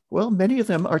 Well, many of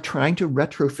them are trying to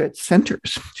retrofit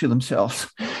centers to themselves.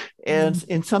 And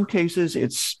in some cases,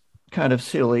 it's kind of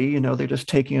silly. They're just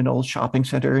taking an old shopping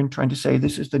center and trying to say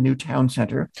this is the new town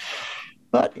center.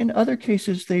 But in other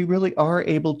cases, they really are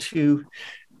able to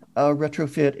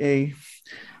retrofit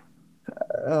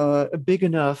a big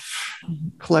enough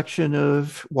collection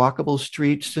of walkable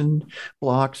streets and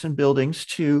blocks and buildings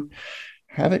to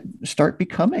have it start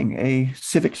becoming a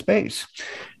civic space.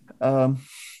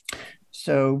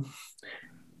 So,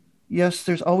 yes,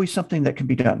 there's always something that can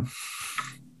be done.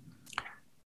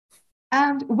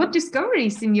 And what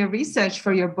discoveries in your research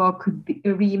for your book,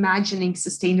 Reimagining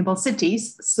Sustainable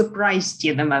Cities, surprised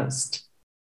you the most?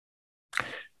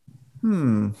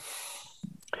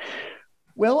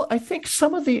 Well, I think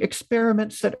some of the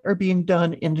experiments that are being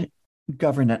done in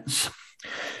governance.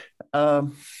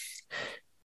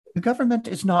 Government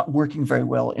is not working very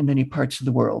well in many parts of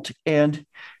the world. And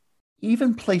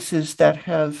even places that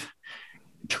have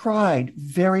tried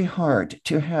very hard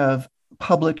to have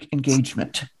public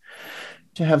engagement,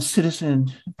 to have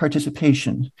citizen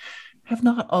participation, have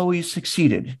not always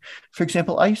succeeded. For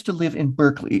example, I used to live in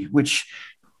Berkeley, which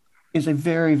is a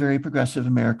very, very progressive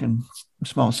American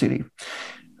small city.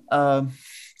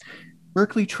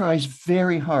 Berkeley tries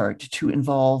very hard to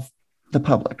involve the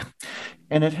public,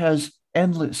 and it has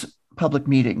endless public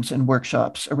meetings and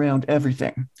workshops around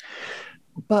everything.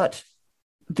 But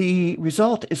the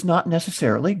result is not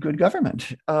necessarily good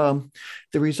government. The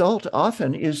result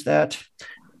often is that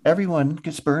everyone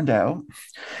gets burned out,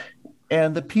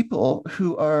 and the people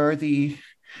who are the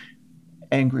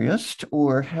angriest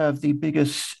or have the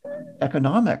biggest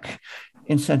economic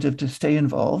incentive to stay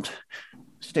involved,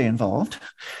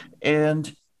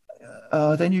 and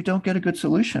then you don't get a good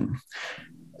solution.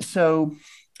 So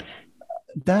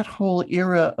that whole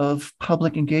era of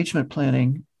public engagement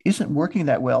planning isn't working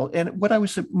that well. And what I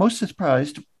was most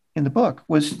surprised in the book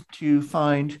was to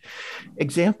find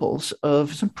examples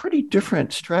of some pretty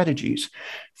different strategies.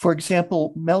 For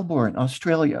example, Melbourne,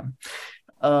 Australia,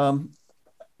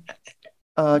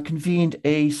 convened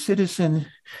a citizen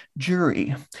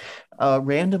jury,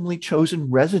 randomly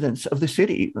chosen residents of the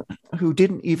city who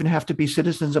didn't even have to be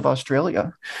citizens of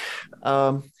Australia,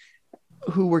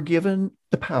 who were given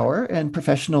the power and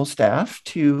professional staff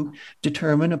to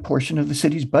determine a portion of the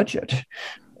city's budget,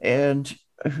 and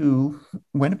who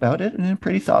went about it in a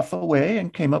pretty thoughtful way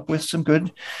and came up with some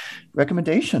good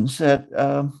recommendations that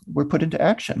were put into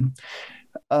action.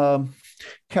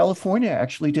 California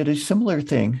actually did a similar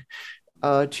thing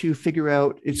to figure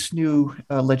out its new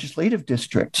legislative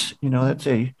districts. You know, that's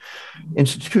a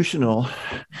institutional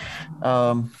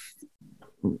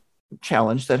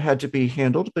challenge that had to be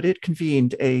handled, but it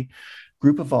convened a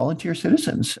group of volunteer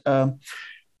citizens who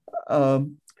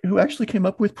actually came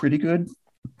up with pretty good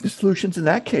solutions in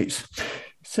that case.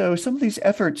 So some of these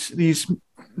efforts, these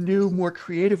new, more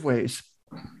creative ways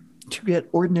to get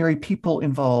ordinary people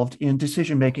involved in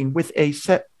decision-making with a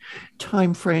set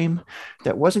time frame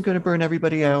that wasn't going to burn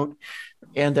everybody out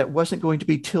and that wasn't going to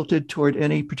be tilted toward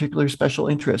any particular special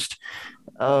interest.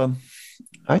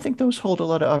 I think those hold a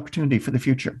lot of opportunity for the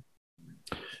future.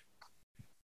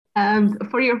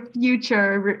 For your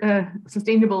future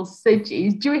sustainable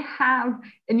cities, do you have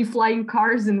any flying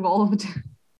cars involved?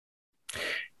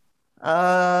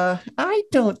 I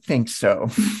don't think so.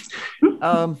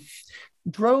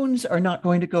 Drones are not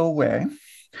going to go away,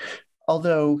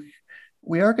 although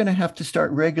we are going to have to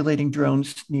start regulating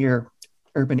drones near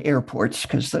urban airports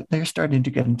because they're starting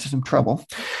to get into some trouble.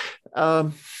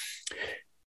 But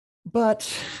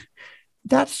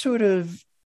that sort of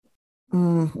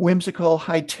whimsical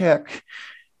high tech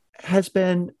has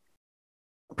been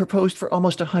proposed for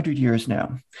almost 100 years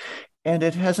now, and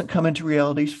it hasn't come into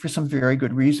reality for some very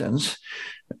good reasons.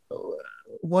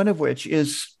 One of which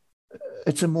is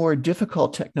it's a more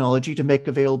difficult technology to make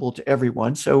available to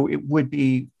everyone, so it would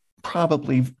be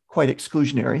probably quite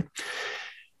exclusionary.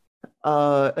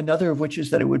 Another of which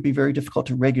is that it would be very difficult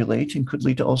to regulate and could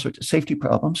lead to all sorts of safety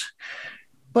problems.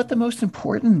 But the most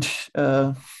important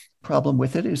problem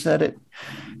with it is that it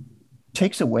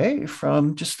takes away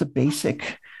from just the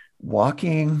basic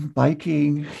walking,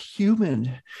 biking,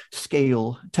 human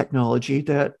scale technology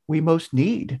that we most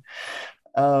need.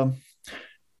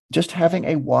 Just having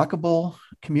a walkable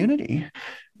community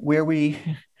where we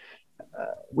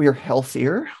are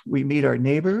healthier, we meet our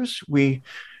neighbors, we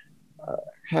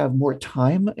have more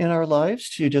time in our lives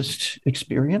to just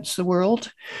experience the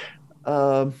world.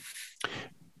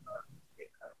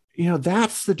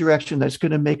 That's the direction that's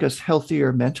going to make us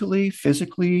healthier mentally,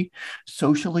 physically,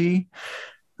 socially,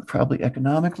 probably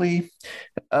economically.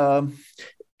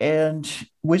 And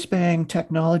whiz-bang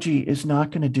technology is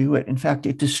not going to do it. In fact,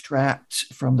 it distracts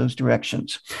from those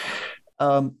directions.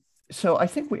 So I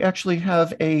think we actually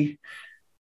have a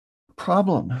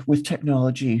problem with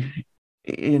technology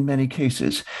in many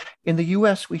cases. In the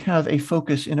US, we have a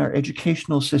focus in our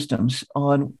educational systems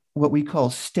on what we call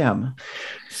STEM,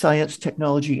 science,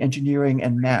 technology, engineering,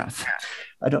 and math.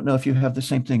 I don't know if you have the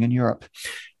same thing in Europe,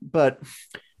 but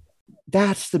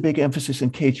that's the big emphasis in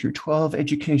K through 12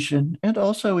 education and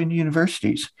also in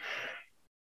universities.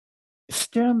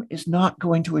 STEM is not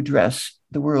going to address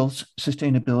the world's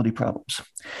sustainability problems.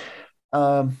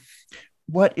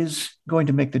 What is going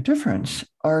to make the difference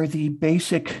are the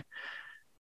basic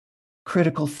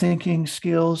critical thinking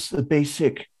skills, the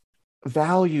basic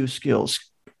value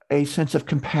skills, a sense of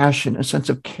compassion, a sense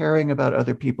of caring about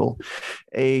other people,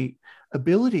 a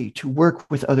ability to work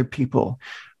with other people,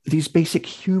 these basic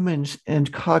human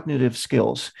and cognitive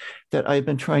skills that I've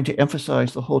been trying to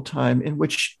emphasize the whole time, in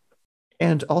which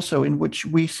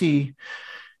we see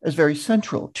as very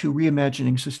central to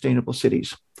reimagining sustainable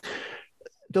cities.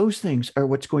 Those things are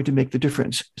what's going to make the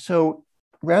difference. So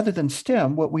rather than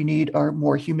STEM, what we need are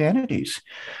more humanities,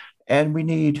 and we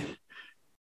need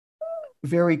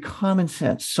very common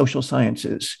sense social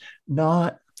sciences,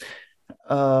 not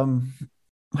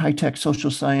high-tech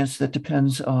social science that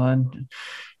depends on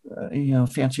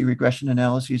fancy regression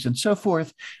analyses and so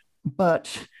forth,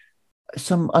 but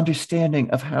some understanding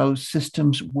of how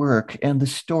systems work and the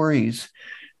stories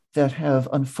that have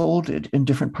unfolded in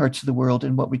different parts of the world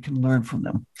and what we can learn from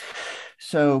them.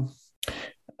 So,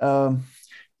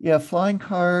 flying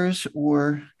cars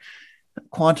or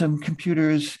quantum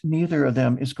computers, neither of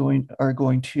them are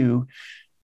going to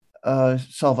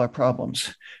solve our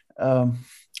problems.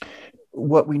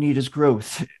 What we need is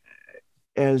growth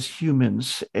as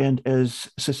humans and as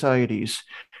societies,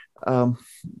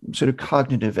 sort of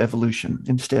cognitive evolution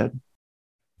instead.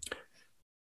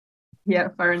 Yeah,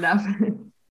 fair enough.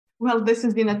 Well, this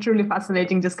has been a truly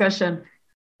fascinating discussion.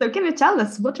 So can you tell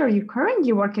us, what are you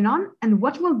currently working on and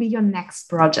what will be your next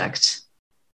project?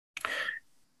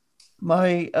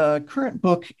 My current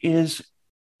book is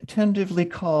tentatively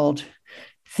called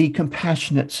The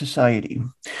Compassionate Society.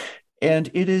 And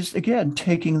it is, again,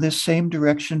 taking this same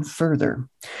direction further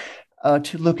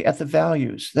to look at the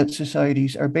values that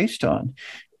societies are based on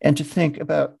and to think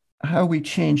about how we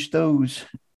change those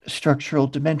structural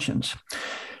dimensions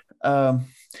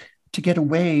to get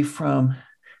away from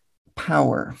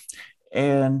power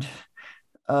and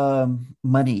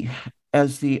money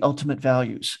as the ultimate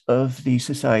values of the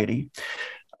society,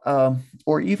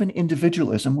 or even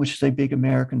individualism, which is a big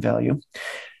American value,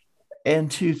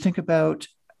 and to think about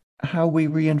how we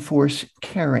reinforce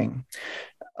caring,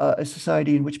 a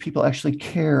society in which people actually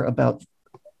care about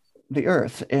the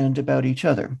earth and about each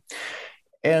other.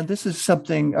 And this is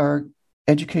something our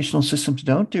educational systems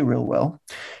don't do real well.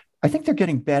 I think they're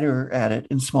getting better at it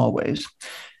in small ways.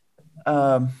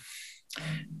 But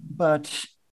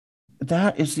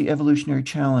that is the evolutionary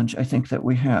challenge, I think, that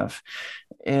we have.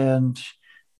 And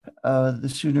the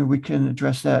sooner we can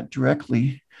address that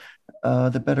directly,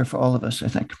 the better for all of us, I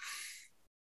think.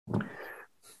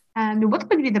 And what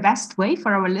would be the best way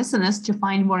for our listeners to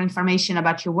find more information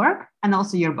about your work and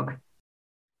also your book?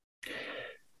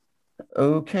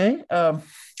 Okay.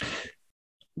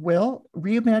 Well,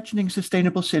 Reimagining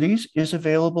Sustainable Cities is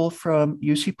available from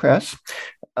UC Press,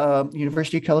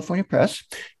 University of California Press,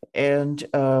 and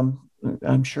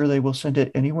I'm sure they will send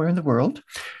it anywhere in the world.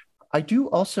 I do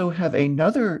also have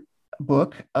another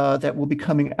book that will be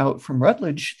coming out from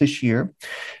Routledge this year,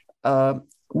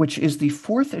 which is the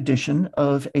fourth edition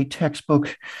of a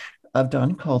textbook I've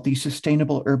done called the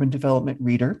Sustainable Urban Development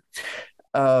Reader.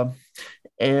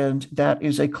 And that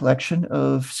is a collection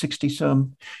of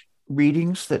 60-some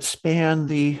readings that span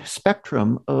the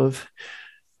spectrum of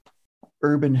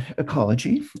urban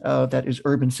ecology, that is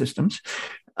urban systems.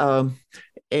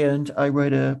 And I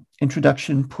write an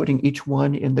introduction putting each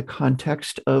one in the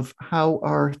context of how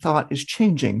our thought is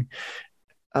changing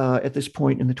at this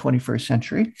point in the 21st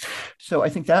century. So I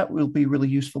think that will be really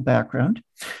useful background.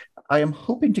 I am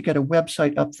hoping to get a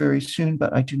website up very soon,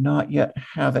 but I do not yet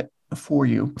have it for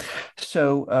you.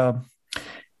 So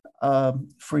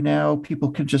for now,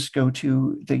 people can just go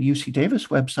to the UC Davis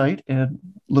website and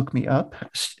look me up,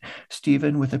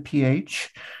 Stephen with a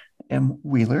PH, M.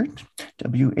 Wheeler,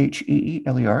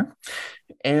 Wheeler.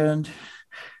 And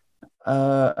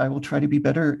I will try to be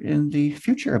better in the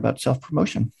future about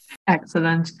self-promotion.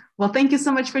 Excellent. Well, thank you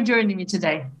so much for joining me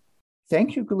today.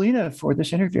 Thank you, Galina, for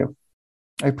this interview.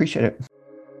 I appreciate it.